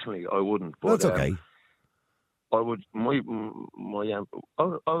personally, I wouldn't. But, that's okay. I would. I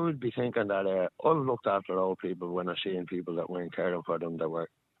would be thinking that I've looked after old people when I seen people that weren't caring for them that were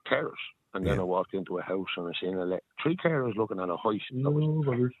carers, and then I walked into a house and I seen 3 carers looking at a hoist that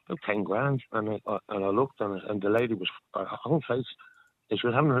was about 10 grand, and I looked and the lady was on face. She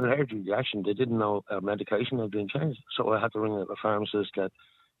was having an allergic reaction. They didn't know medication had been changed, so I had to ring a pharmacist, get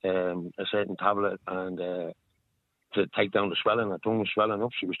a certain tablet, and to take down the swelling. Her tongue was swelling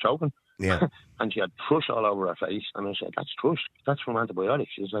up. She was choking. Yeah. And she had thrush all over her face. And I said, that's thrush. That's from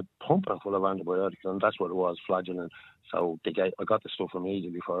antibiotics. She said, pumping full of antibiotics. And that's what it was, flagyl. So I got the stuff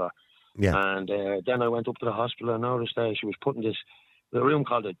immediately for her. Yeah. And then I went up to the hospital and noticed she was putting the room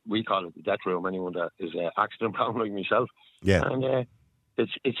we call it the death room, anyone that is accident prone like myself. Yeah. And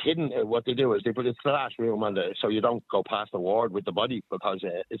it's hidden. What they do is they put it's the last room so you don't go past the ward with the body, because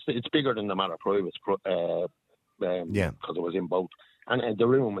it's bigger than the Manor Private. Because it was in both, and the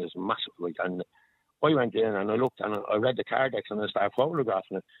room is massive. And I went in and I looked and I read the Cardex and I started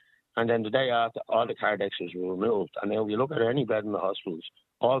photographing it. And then the day after, all the Cardexes were removed. And now if you look at any bed in the hospitals,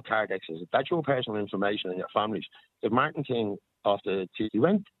 all Cardexes, that's your personal information and your families. If Martin King, he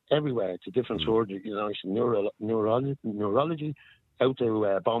went everywhere to different surgery, neurology, out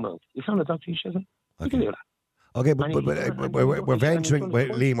to Beaumont. You found a doctor, you said, you can do that. Okay, but we're venturing,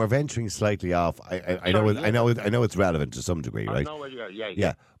 Liam. We're venturing slightly off. I know it's relevant to some degree, right? I know where you are.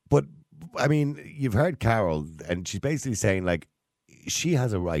 Yeah. But I mean, you've heard Carol, and she's basically saying like she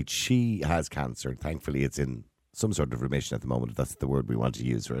has a right. She has cancer. Thankfully, it's in some sort of remission at the moment. If that's the word we want to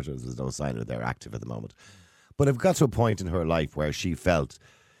use for it. There's no sign that they're active at the moment. But it got to a point in her life where she felt,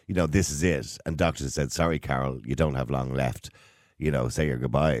 this is it, and doctors said, "Sorry, Carol, you don't have long left. Say your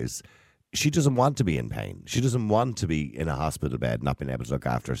goodbyes." She doesn't want to be in pain. She doesn't want to be in a hospital bed, not being able to look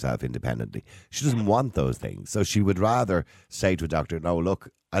after herself independently. She doesn't want those things. So she would rather say to a doctor, "No, look,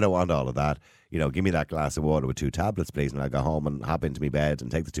 I don't want all of that. Give me that glass of water with 2 tablets, please, and I'll go home and hop into my bed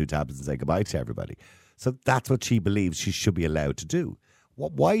and take the 2 tablets and say goodbye to everybody." So that's what she believes she should be allowed to do.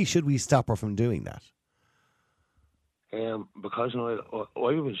 Why should we stop her from doing that? Because I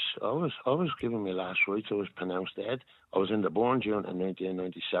was given my last rites. I was pronounced dead. I was in the Burns unit in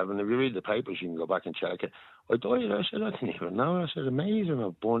 1997. If you read the papers, you can go back and check it. I died. I said, I didn't even know. I said, amazing.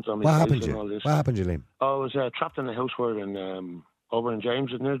 I've burnt on my face and all this. What happened to you, Liam? I was trapped in a house where over in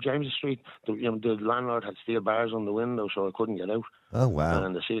near James Street. The landlord had steel bars on the window, so I couldn't get out. Oh wow!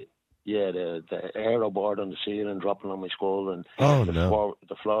 And the aero board on the ceiling dropping on my skull, and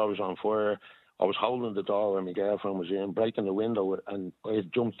the floor was on fire. I was holding the door where my girlfriend was in, breaking the window, and I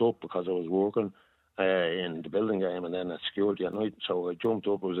had jumped up because I was working in the building game and then at security at night. So I jumped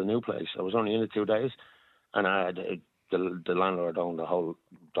up. It was a new place. I was only in it 2 days, and I had the landlord owned the whole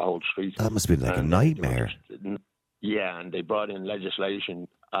street. That must have been like a nightmare. Yeah, and they brought in legislation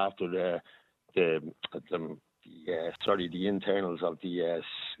after the internals of the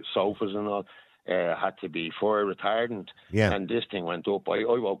sofas and all. Had to be fire retardant, and this thing went up. I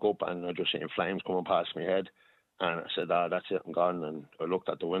woke up and I just seen flames coming past my head, and I said, that's it, I'm gone. And I looked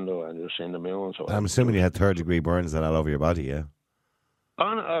at the window and just seen the moon. So I'm assuming you had 3rd-degree burns all over your body, yeah?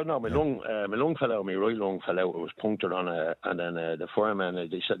 No, my lung fell out, my right lung fell out. It was punctured on and then the fireman,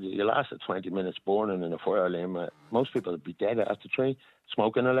 they said, you lasted 20 minutes burning in a fire alarm. Most people would be dead after 3,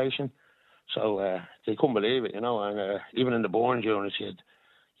 smoke inhalation. So they couldn't believe it, and even in the Burns unit, he said,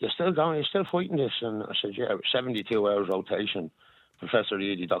 "You're still going, you're still fighting this?" And I said, "Yeah, 72 hours rotation. Professor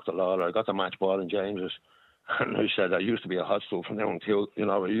Eady, Dr. Lawler, I got the match ball in James's." And I said, "I used to be a hot stuff, and now I'm kill,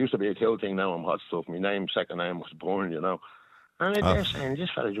 it used to be a kill thing, now I'm hot stuff. My second name was Bourne, And they're saying, this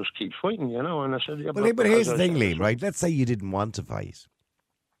fella just keeps fighting, And I said, "Yeah, but here's the thing, Liam, right? Let's say you didn't want to fight.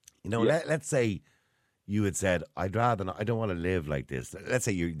 Let's say you had said, I don't want to live like this. Let's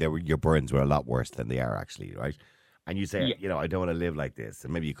say your burns were a lot worse than they are actually, right? And you say, I don't want to live like this,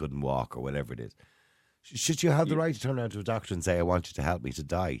 and maybe you couldn't walk or whatever it is. Should you have the right to turn around to a doctor and say, I want you to help me to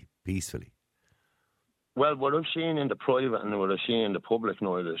die peacefully? Well, what I've seen in the private and what I've seen in the public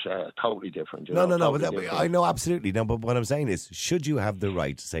now is totally different. No. I know, absolutely. No, but what I'm saying is, should you have the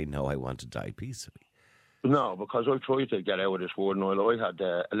right to say, no, I want to die peacefully? No, because I tried to get out of this world. I had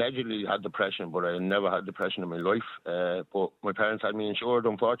allegedly had depression, but I never had depression in my life. But my parents had me insured,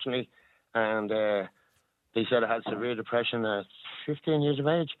 unfortunately, and they said I had severe depression at 15 years of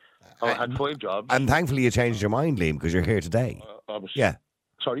age. I had 5 jobs. And thankfully you changed your mind, Liam, because you're here today.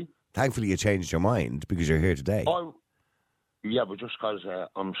 Sorry? Thankfully you changed your mind because you're here today. Yeah, but just because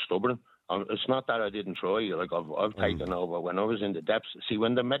I'm stubborn. It's not that I didn't try. Like I've taken over. When I was in the depths, see,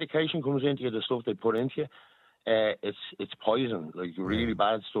 when the medication comes into you, the stuff they put into you, it's poison, like really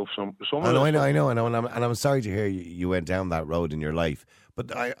bad stuff. I know, and I'm sorry to hear you went down that road in your life.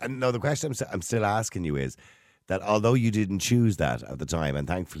 But I know the question I'm still asking you is that although you didn't choose that at the time, and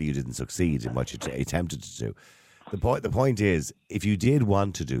thankfully you didn't succeed in what you attempted to do, the point is, if you did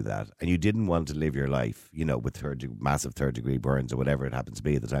want to do that and you didn't want to live your life, with massive 3rd-degree burns or whatever it happens to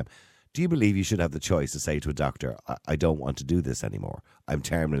be at the time, do you believe you should have the choice to say to a doctor, I don't want to do this anymore? I'm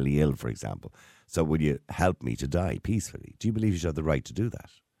terminally ill, for example. So will you help me to die peacefully? Do you believe you should have the right to do that?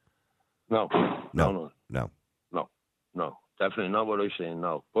 No. Definitely not what I'm saying,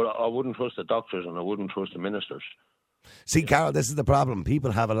 no. But I wouldn't trust the doctors and I wouldn't trust the ministers. See, Carol, this is the problem.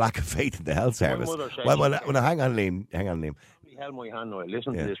 People have a lack of faith in the health service. Well, hang on, Liam. My family held my hand now.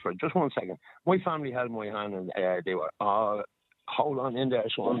 Listen to this for just 1 second. My family held my hand and they were, hold on in there,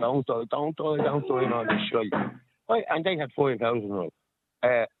 son, don't die, and all this shit. Right, and they had 5,000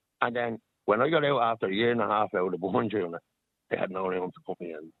 right. And then when I got out after a year and a half out of the Burns unit, they had no room to put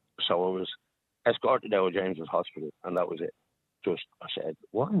me in. So I was escorted out of James's hospital, and that was it. I said,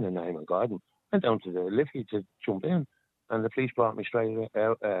 what in the name of God? Went down to the Liffey to jump in, and the police brought me straight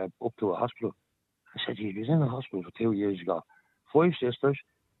up to a hospital. I said, he was in the hospital for 2 years ago. 5 sisters,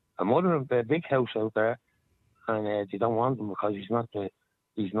 a mother of the big house out there, and they don't want him because he's not the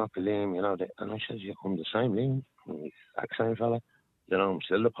Liam, you know. And I said, I'm the same Liam, I'm the exact same fella. You know, I'm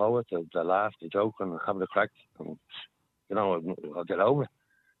still the poet, the laugh, the joke, and have the crack. And, you know, I'll get over it.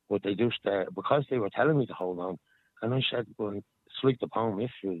 But they just, because they were telling me to hold on, and I said, well, it's like the poem,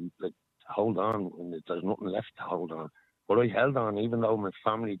 if you like, hold on, and there's nothing left to hold on. But I held on, even though my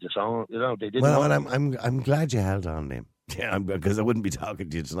family disowned, you know, they didn't. Well, I'm glad you held on, Liam. Yeah, because I wouldn't be talking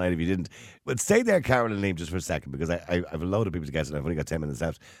to you tonight if you didn't. But stay there, Carol and Liam, just for a second, because I have a load of people to get to, and I've only got 10 minutes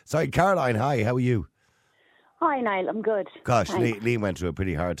left. Sorry, Caroline, hi, how are you? Hi, Niall, I'm good. Gosh, Liam went through a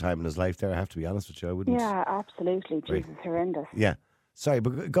pretty hard time in his life there, I have to be honest with you. I wouldn't. Yeah, absolutely. Jesus, horrendous. Yeah. Sorry,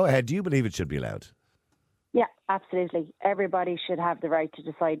 but go ahead. Do you believe it should be allowed? Yeah, absolutely. Everybody should have the right to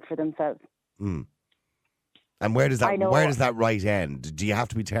decide for themselves. Mm. And where does that right end? Do you have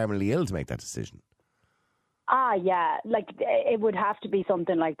to be terminally ill to make that decision? Yeah. Like, it would have to be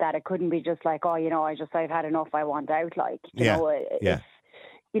something like that. It couldn't be just like, I've had enough, I want out. Like, you know, if,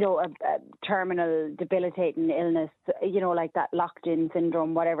 you know, a terminal debilitating illness, you know, like that locked-in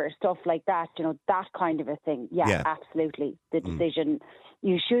syndrome, whatever, stuff like that, you know, that kind of a thing. Yeah. Absolutely. The decision,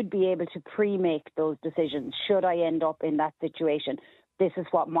 you should be able to pre-make those decisions. Should I end up in that situation? This is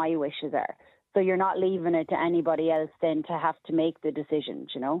what my wishes are. So you're not leaving it to anybody else then to have to make the decisions,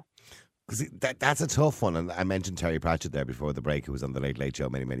 you know? Because that's a tough one. And I mentioned Terry Pratchett there before the break, who was on the Late Late Show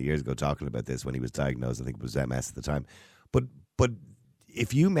many, many years ago talking about this when he was diagnosed. I think it was MS at the time. But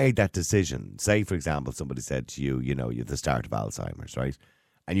if you made that decision, say, for example, somebody said to you, you know, you're the start of Alzheimer's, right?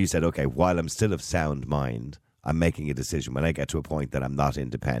 And you said, okay, while I'm still of sound mind, I'm making a decision. When I get to a point that I'm not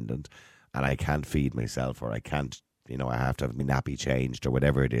independent and I can't feed myself, or I can't, you know, I have to have my nappy changed or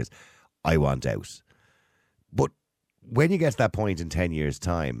whatever it is, I want out. But when you get to that point in 10 years'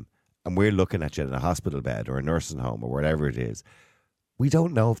 time and we're looking at you in a hospital bed or a nursing home or whatever it is, we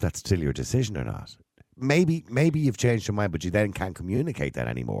don't know if that's still your decision or not. Maybe you've changed your mind, but you then can't communicate that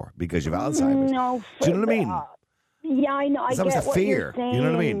anymore because you've Alzheimer's. No, do you know what I mean? Yeah, I know. I get what fear. You're saying, you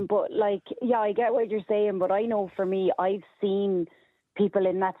know what I mean? But like, yeah, I get what you're saying. But I know for me, I've seen people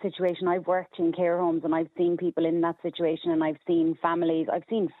in that situation. I've worked in care homes, and I've seen people in that situation, and I've seen families. I've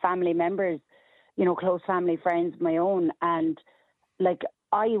seen family members, you know, close family friends of my own, and like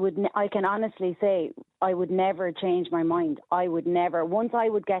I can honestly say I would never change my mind. I would never. Once I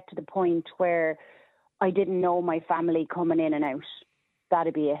would get to the point where I didn't know my family coming in and out,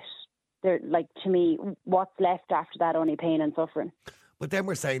 that'd be it. Like, to me, what's left after that? Only pain and suffering. But then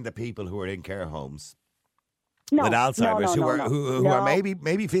we're saying that people who are in care homes with Alzheimer's, who are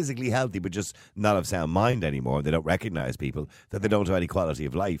maybe physically healthy but just not of sound mind anymore, they don't recognise people, that they don't have any quality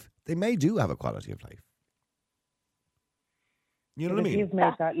of life, they may do have a quality of life. You know what I mean? If you've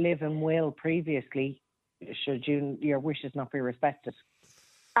made that living will previously, should your wishes not be respected?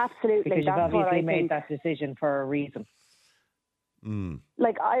 Absolutely. Because you've obviously made that decision for a reason.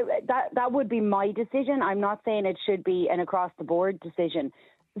 Like, that would be my decision. I'm not saying it should be an across the board decision.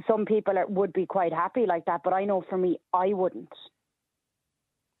 Some people would be quite happy like that, but I know for me, I wouldn't.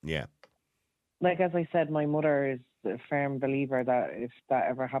 Yeah. Like, as I said, my mother is a firm believer that if that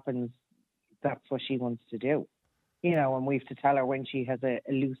ever happens, that's what she wants to do. You know, and we have to tell her when she has a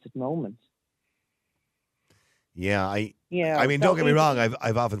lucid moment. Yeah, I mean, don't get me wrong.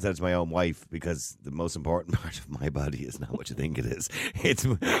 I've often said to my own wife, because the most important part of my body is not what you think it is. It's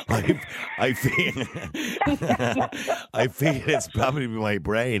I feel it's probably my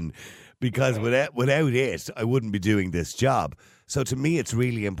brain, because without it, I wouldn't be doing this job. So to me, it's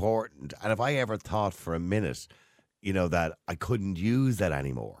really important. And if I ever thought for a minute, you know, that I couldn't use that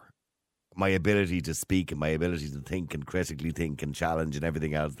anymore, my ability to speak and my ability to think and critically think and challenge and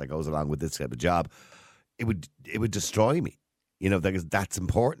everything else that goes along with this type of job, it would destroy me, you know, because that's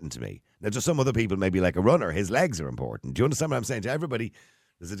important to me. Now, to some other people, maybe like a runner, his legs are important. Do you understand what I'm saying? To everybody,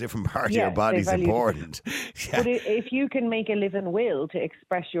 there's a different part of your body's important. But if you can make a living will to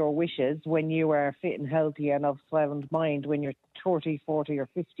express your wishes when you are fit and healthy and of sound mind, when you're 30, 40 or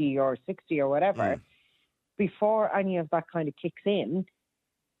 50 or 60 or whatever, before any of that kind of kicks in,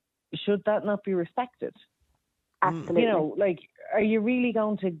 should that not be respected? Absolutely. You know, like, are you really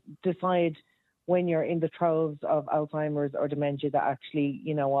going to decide when you're in the throes of Alzheimer's or dementia that actually,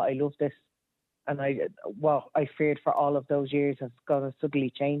 you know what, I love this, and I feared for all of those years has going to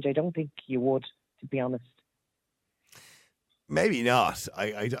suddenly change? I don't think you would, to be honest. Maybe not.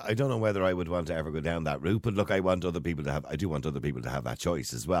 I don't know whether I would want to ever go down that route, but look, I do want other people to have that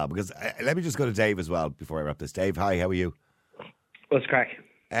choice as well. Because let me just go to Dave as well before I wrap this. Dave, hi, how are you? What's crack?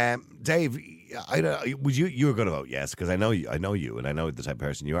 Dave, I don't. Would you were going to vote yes because I know you, and I know the type of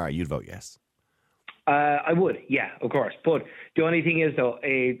person you are. You'd vote yes. I would, yeah, of course. But the only thing is, though,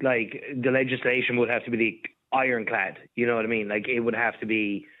 like the legislation would have to be ironclad. You know what I mean? Like it would have to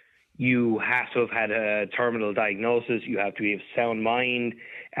be. You have to have had a terminal diagnosis. You have to be of sound mind.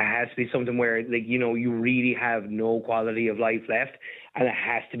 It has to be something where, like, you know, you really have no quality of life left, and it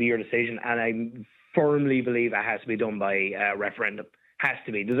has to be your decision. And I firmly believe it has to be done by referendum. Has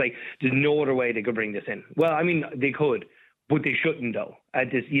to be. There's no other way they could bring this in. Well, I mean, they could, but they shouldn't, though.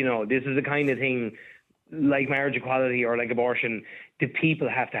 This is the kind of thing, like marriage equality or like abortion, the people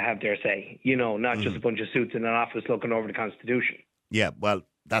have to have their say, you know, not just a bunch of suits in an office looking over the Constitution. Yeah, well,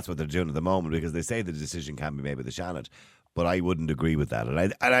 that's what they're doing at the moment because they say the decision can be made by the Seanad, but I wouldn't agree with that.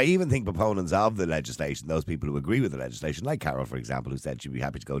 And I even think proponents of the legislation, those people who agree with the legislation, like Carol, for example, who said she'd be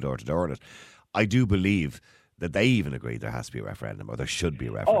happy to go door to door on it, I do believe that they even agree there has to be a referendum or there should be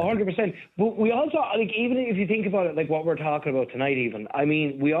a referendum. Oh, 100%. But we also, like, even if you think about it, like what we're talking about tonight even, I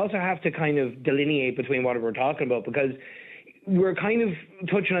mean, we also have to kind of delineate between what we're talking about because we're kind of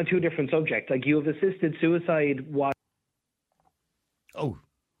touching on two different subjects. Like you have assisted suicide. Oh,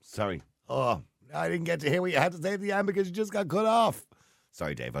 sorry. Oh, I didn't get to hear what you had to say at the end because you just got cut off.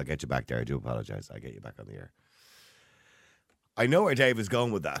 Sorry, Dave. I'll get you back there. I do apologise. I'll get you back on the air. I know where Dave is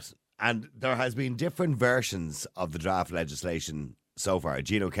going with that. And there has been different versions of the draft legislation so far.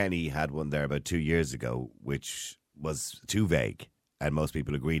 Gino Kenny had one there about 2 years ago, which was too vague. And most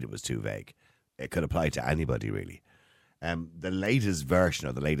people agreed it was too vague. It could apply to anybody, really. The latest version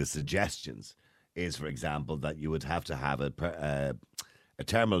or the latest suggestions is, for example, that you would have to have a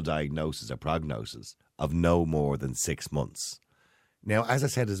terminal diagnosis or prognosis of no more than 6 months. Now, as I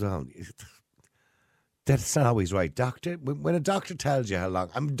said as well, that's not always right. When a doctor tells you how long...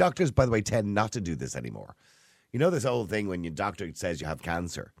 doctors, by the way, tend not to do this anymore. You know this old thing when your doctor says you have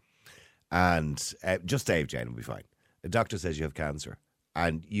cancer and... just Dave, Jane, will be fine. The doctor says you have cancer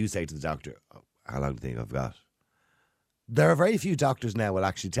and you say to the doctor, oh, how long do you think I've got? There are very few doctors now will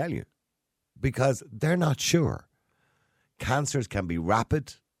actually tell you because they're not sure. Cancers can be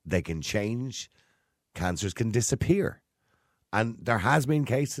rapid. They can change. Cancers can disappear. And there has been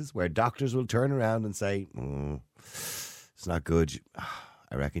cases where doctors will turn around and say, it's not good.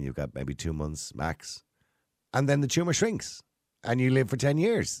 I reckon you've got maybe 2 months max. And then the tumour shrinks and you live for 10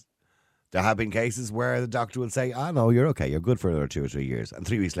 years. There have been cases where the doctor will say, no, you're okay. You're good for another 2 or 3 years. And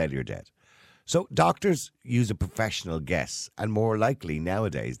 3 weeks later, you're dead. So doctors use a professional guess. And more likely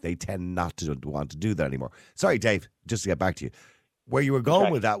nowadays, they tend not to want to do that anymore. Sorry, Dave, just to get back to you. Where you were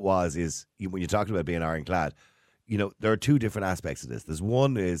going with that is when you're talking about being ironclad, you know, there are two different aspects of this. There's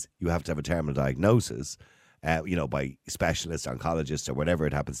one is you have to have a terminal diagnosis, by specialists, oncologists, or whatever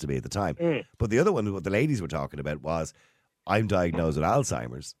it happens to be at the time. But the other one, what the ladies were talking about was, I'm diagnosed with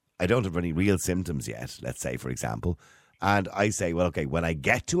Alzheimer's. I don't have any real symptoms yet, let's say, for example. And I say, well, okay, when I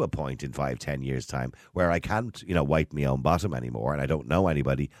get to a point in 5-10 years' time where I can't, wipe my own bottom anymore and I don't know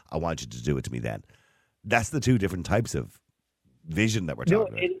anybody, I want you to do it to me then. That's the two different types of vision that we're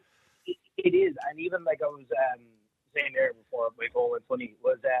talking about. It is. And even like I was saying there before my phone went funny,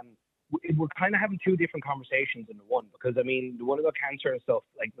 was we're kind of having two different conversations in the one. Because, I mean, the one about cancer and stuff,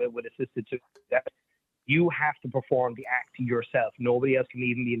 like with assisted suicide, you have to perform the act yourself. Nobody else can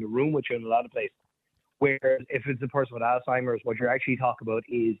even be in the room with you in a lot of places. Whereas if it's a person with Alzheimer's, what you're actually talking about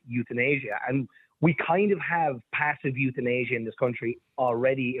is euthanasia. And we kind of have passive euthanasia in this country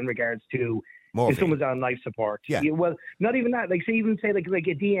already in regards to if someone's on life support. Yeah. Well, not even that. Like, say, even say like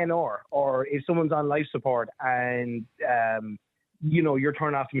a DNR, or if someone's on life support and, you're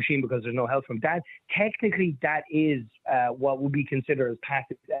turning off the machine because there's no help from that. Technically, that is what would be considered as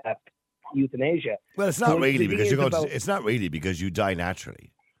passive euthanasia. Well, it's not really because it's not really because you die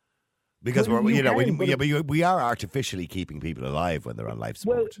naturally. Because we are artificially keeping people alive when they're on life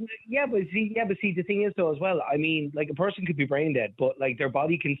support. Well, but see, the thing is though as well. I mean, like a person could be brain dead, but like their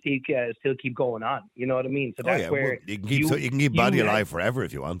body can still keep going on. You know what I mean? So that's where you can keep body alive forever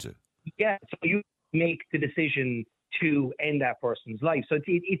if you want to. Yeah, so you make the decision to end that person's life. So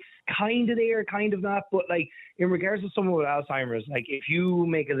it's kind of there, kind of not. But like in regards to someone with Alzheimer's, like if you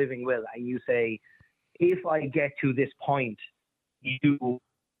make a living will and you say, if I get to this point, you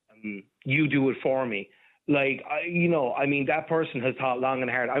do it for me. Like, that person has thought long and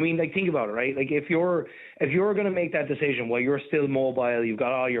hard. I mean, like, think about it, right? Like, if you're going to make that decision while you're still mobile, you've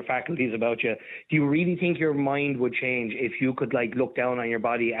got all your faculties about you, do you really think your mind would change if you could, like, look down on your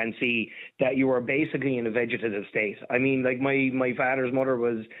body and see that you are basically in a vegetative state? I mean, like, my father's mother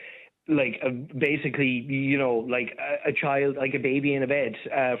was, like, basically, like a child, like a baby in a bed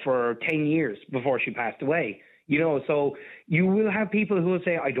for 10 years before she passed away. You know, so you will have people who will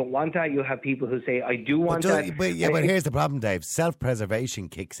say, I don't want that. You'll have people who say, I do want that. But here's the problem, Dave. Self-preservation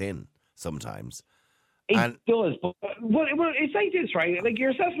kicks in sometimes. It does. But it's like this, right? Like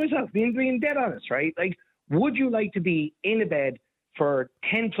yourself, myself, being dead honest, right? Like, would you like to be in a bed for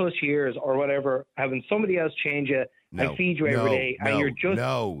 10 plus years or whatever, having somebody else change you and feed you every day, and you're just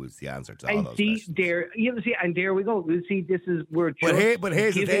no is the answer to all those questions. And there we go. We see this is we're just. But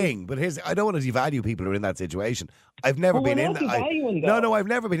here's the thing. I don't want to devalue people who are in that situation. I've never been in that. I've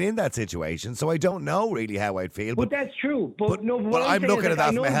never been in that situation, so I don't know really how I'd feel. But that's true. But I'm looking at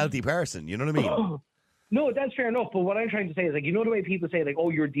that from a healthy person. You know what I mean? No, that's fair enough. But what I'm trying to say is, like, you know the way people say, like, oh,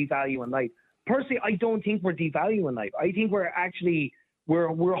 you're devaluing life. Personally, I don't think we're devaluing life. I think we're actually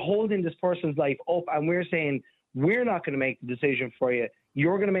we're holding this person's life up, and we're saying, we're not going to make the decision for you.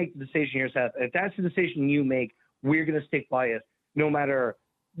 You're going to make the decision yourself. If that's the decision you make, we're going to stick by it, no matter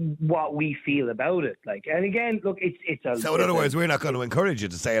what we feel about it. Like, and again, look, it's a. So in other words, we're not going to encourage you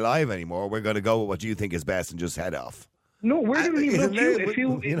to stay alive anymore. We're going to go with what you think is best and just head off. No, we're going to leave it up to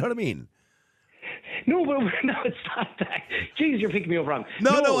you. If you know what I mean? No, but no, it's not that. Jeez, you're picking me up wrong.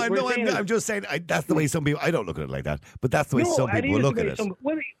 I'm just saying that's the way some people. I don't look at it like that, but that's the way some people look at it.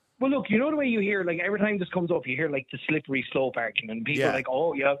 Well, look, you know the way you hear, like, every time this comes up, you hear, like, the slippery slope argument. And people are like,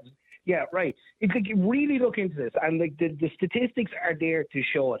 oh, yeah, right. It's like, really look into this. And, like, the statistics are there to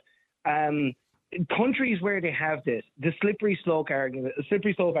show it. Countries where they have this, the slippery slope argument,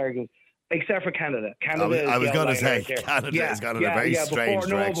 except for Canada. I was going to say, Canada has gone in a very strange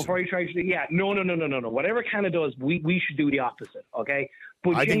direction. Before you try to, no. Whatever Canada does, we should do the opposite, okay?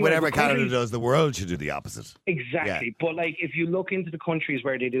 But I think whatever Canada does, the world should do the opposite. Exactly. Yeah. But, like, if you look into the countries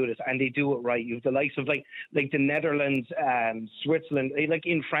where they do this and they do it right, you have the likes of, like the Netherlands, Switzerland, like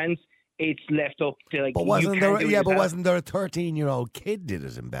in France, it's left up to, like, but wasn't there a 13-year-old kid did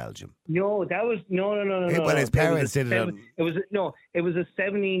it in Belgium? No, that was no. When his parents did it. It was a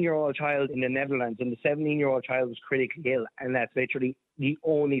 17-year-old child in the Netherlands, and the 17-year-old child was critically ill, and that's literally the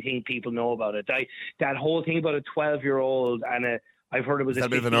only thing people know about it. That whole thing about a 12-year-old and I've heard it was a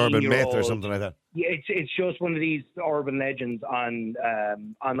bit of an urban myth or something like that. Yeah, it's just one of these urban legends on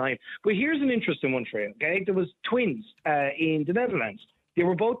online. But here's an interesting one for you. Okay, there was twins in the Netherlands. They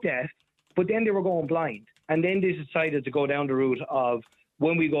were both deaf, but then they were going blind, and then they decided to go down the route of,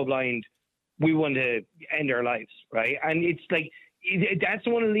 when we go blind, we want to end our lives, right? And it's like, that's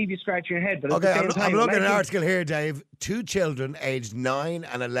the one to leave you scratching your head. But at the same time, I'm looking at an article here, Dave. 2 children aged 9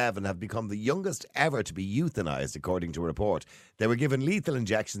 and 11 have become the youngest ever to be euthanized, according to a report. They were given lethal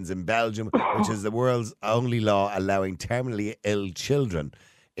injections in Belgium, which is the world's only law allowing terminally ill children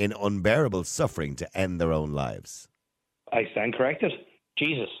in unbearable suffering to end their own lives. I stand corrected.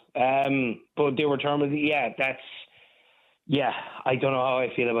 Jesus. But they were terminally, I don't know how I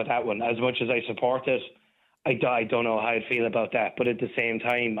feel about that one. As much as I support it, I don't know how I feel about that. But at the same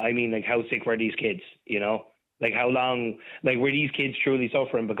time, I mean, like, how sick were these kids, you know? Like, how long, like, were these kids truly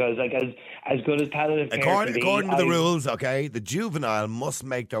suffering? Because, like, as good as palliative care can be, according to the rules, okay, the juvenile must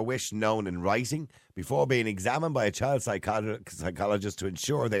make their wish known in writing before being examined by a child psychologist to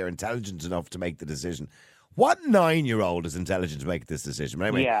ensure they are intelligent enough to make the decision. What 9-year-old is intelligent to make this decision?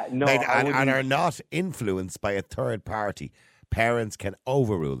 Anyway, and are not influenced by a third party. Parents can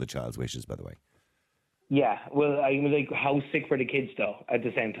overrule the child's wishes, by the way. Yeah, well, I mean, like, how sick were the kids though? At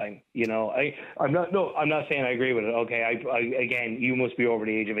the same time, you know, I'm not saying I agree with it. Okay, again, you must be over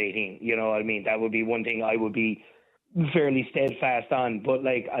the age of 18. You know what I mean? That would be one thing I would be fairly steadfast on. But,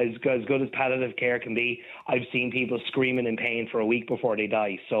 like, as good as palliative care can be, I've seen people screaming in pain for a week before they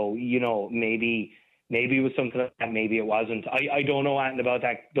die. So, you know, maybe it was something like that. Maybe it wasn't. I don't know anything about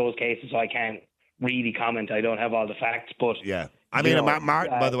those cases, so I can't really comment. I don't have all the facts, but yeah. I mean,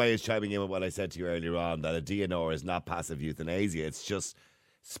 Martin, by the way, is chiming in with what I said to you earlier on, that a DNR is not passive euthanasia. It's just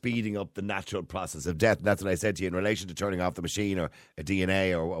speeding up the natural process of death. And that's what I said to you in relation to turning off the machine or a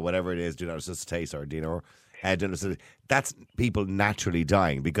DNA or whatever it is, do not resuscitate or DNR. That's people naturally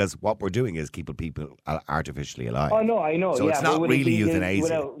dying, because what we're doing is keeping people artificially alive. Oh no, I know. So it's not really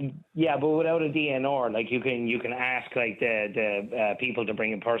euthanasia. But without a DNR, like, you can ask, like, the people to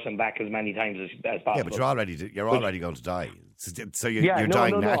bring a person back as many times as possible. Yeah, but you're already going to die. So you're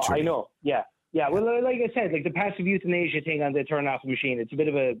dying naturally. I know. Yeah. Well, like I said, like, the passive euthanasia thing on the turn off the machine, it's a bit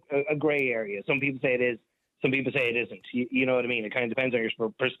of a grey area. Some people say it is. Some people say it isn't. You know what I mean? It kind of depends on your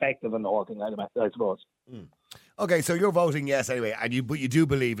perspective on the whole thing, I suppose. Mm. Okay, so you're voting yes anyway, but you do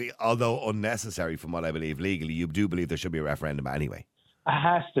believe, although unnecessary from what I believe legally, you do believe there should be a referendum anyway. It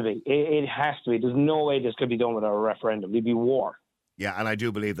has to be. It has to be. There's no way this could be done without a referendum. It'd be war. Yeah, and I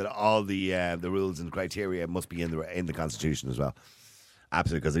do believe that all the rules and criteria must be in the Constitution as well.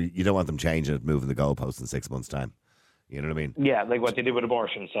 Absolutely, because you don't want them changing it, moving the goalposts in 6 months' time. You know what I mean? Yeah, like what they did with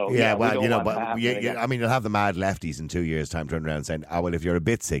abortion. So yeah, we don't want but that happening I mean, you'll have the mad lefties in 2 years' time turning around saying, "Oh well, if you're a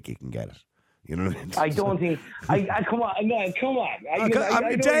bit sick, you can get it." You know what I mean? I don't think. Come on, no, come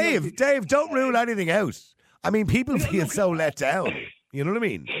on. Dave, don't rule anything out. I mean, people feel so let down. You know what I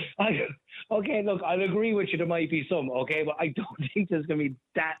mean? Okay, look, I'll agree with you. There might be some, okay, but I don't think there's going to be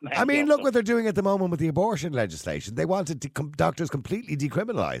that many. I mean, look what they're doing at the moment with the abortion legislation. They wanted doctors completely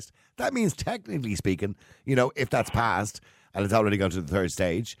decriminalised. That means, technically speaking, you know, if that's passed and it's already gone to the third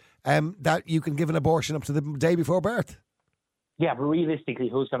stage, that you can give an abortion up to the day before birth. Yeah, but realistically,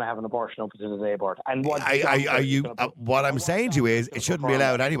 who's going to have an abortion up to the day of birth? And what what I'm saying to you is, it shouldn't be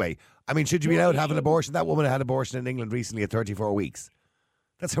allowed anyway. I mean, should you be allowed to have an abortion? That woman had an abortion in England recently at 34 weeks.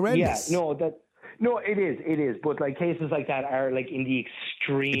 That's horrendous. Yeah, no, it is. But like cases like that are like in the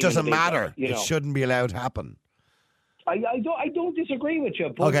extreme. It doesn't matter. You know. It shouldn't be allowed to happen. I don't disagree with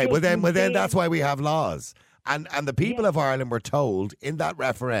you. But okay, well then that's why we have laws. And the people of Ireland were told in that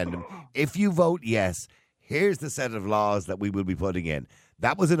referendum, if you vote yes, here's the set of laws that we will be putting in.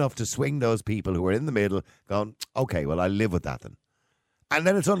 That was enough to swing those people who were in the middle, going, okay, well, I'll live with that then. And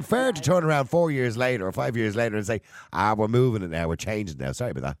then it's unfair to turn around 4 years later or 5 years later and say, we're moving it now, we're changing it now.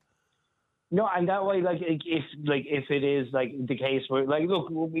 Sorry about that. No, and that way, if it is like the case where, like, look,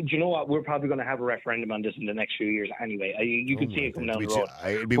 do you know what? We're probably going to have a referendum on this in the next few years anyway. You could see it come down the road.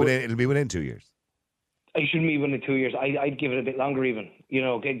 It'll be within 2 years. I shouldn't be within 2 years. I'd give it a bit longer even. You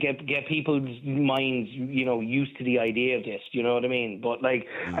know, get people's minds, you know, used to the idea of this. You know what I mean? But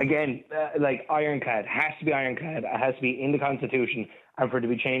again, like ironclad has to be ironclad. It has to be in the Constitution, and for it to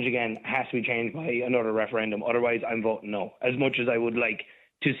be changed again, it has to be changed by another referendum. Otherwise, I'm voting no. As much as I would like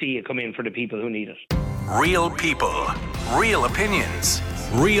to see it come in for the people who need it. Real people, real opinions.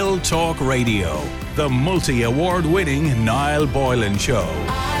 Real Talk Radio. The multi-award winning Niall Boylan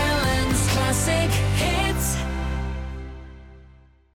Show.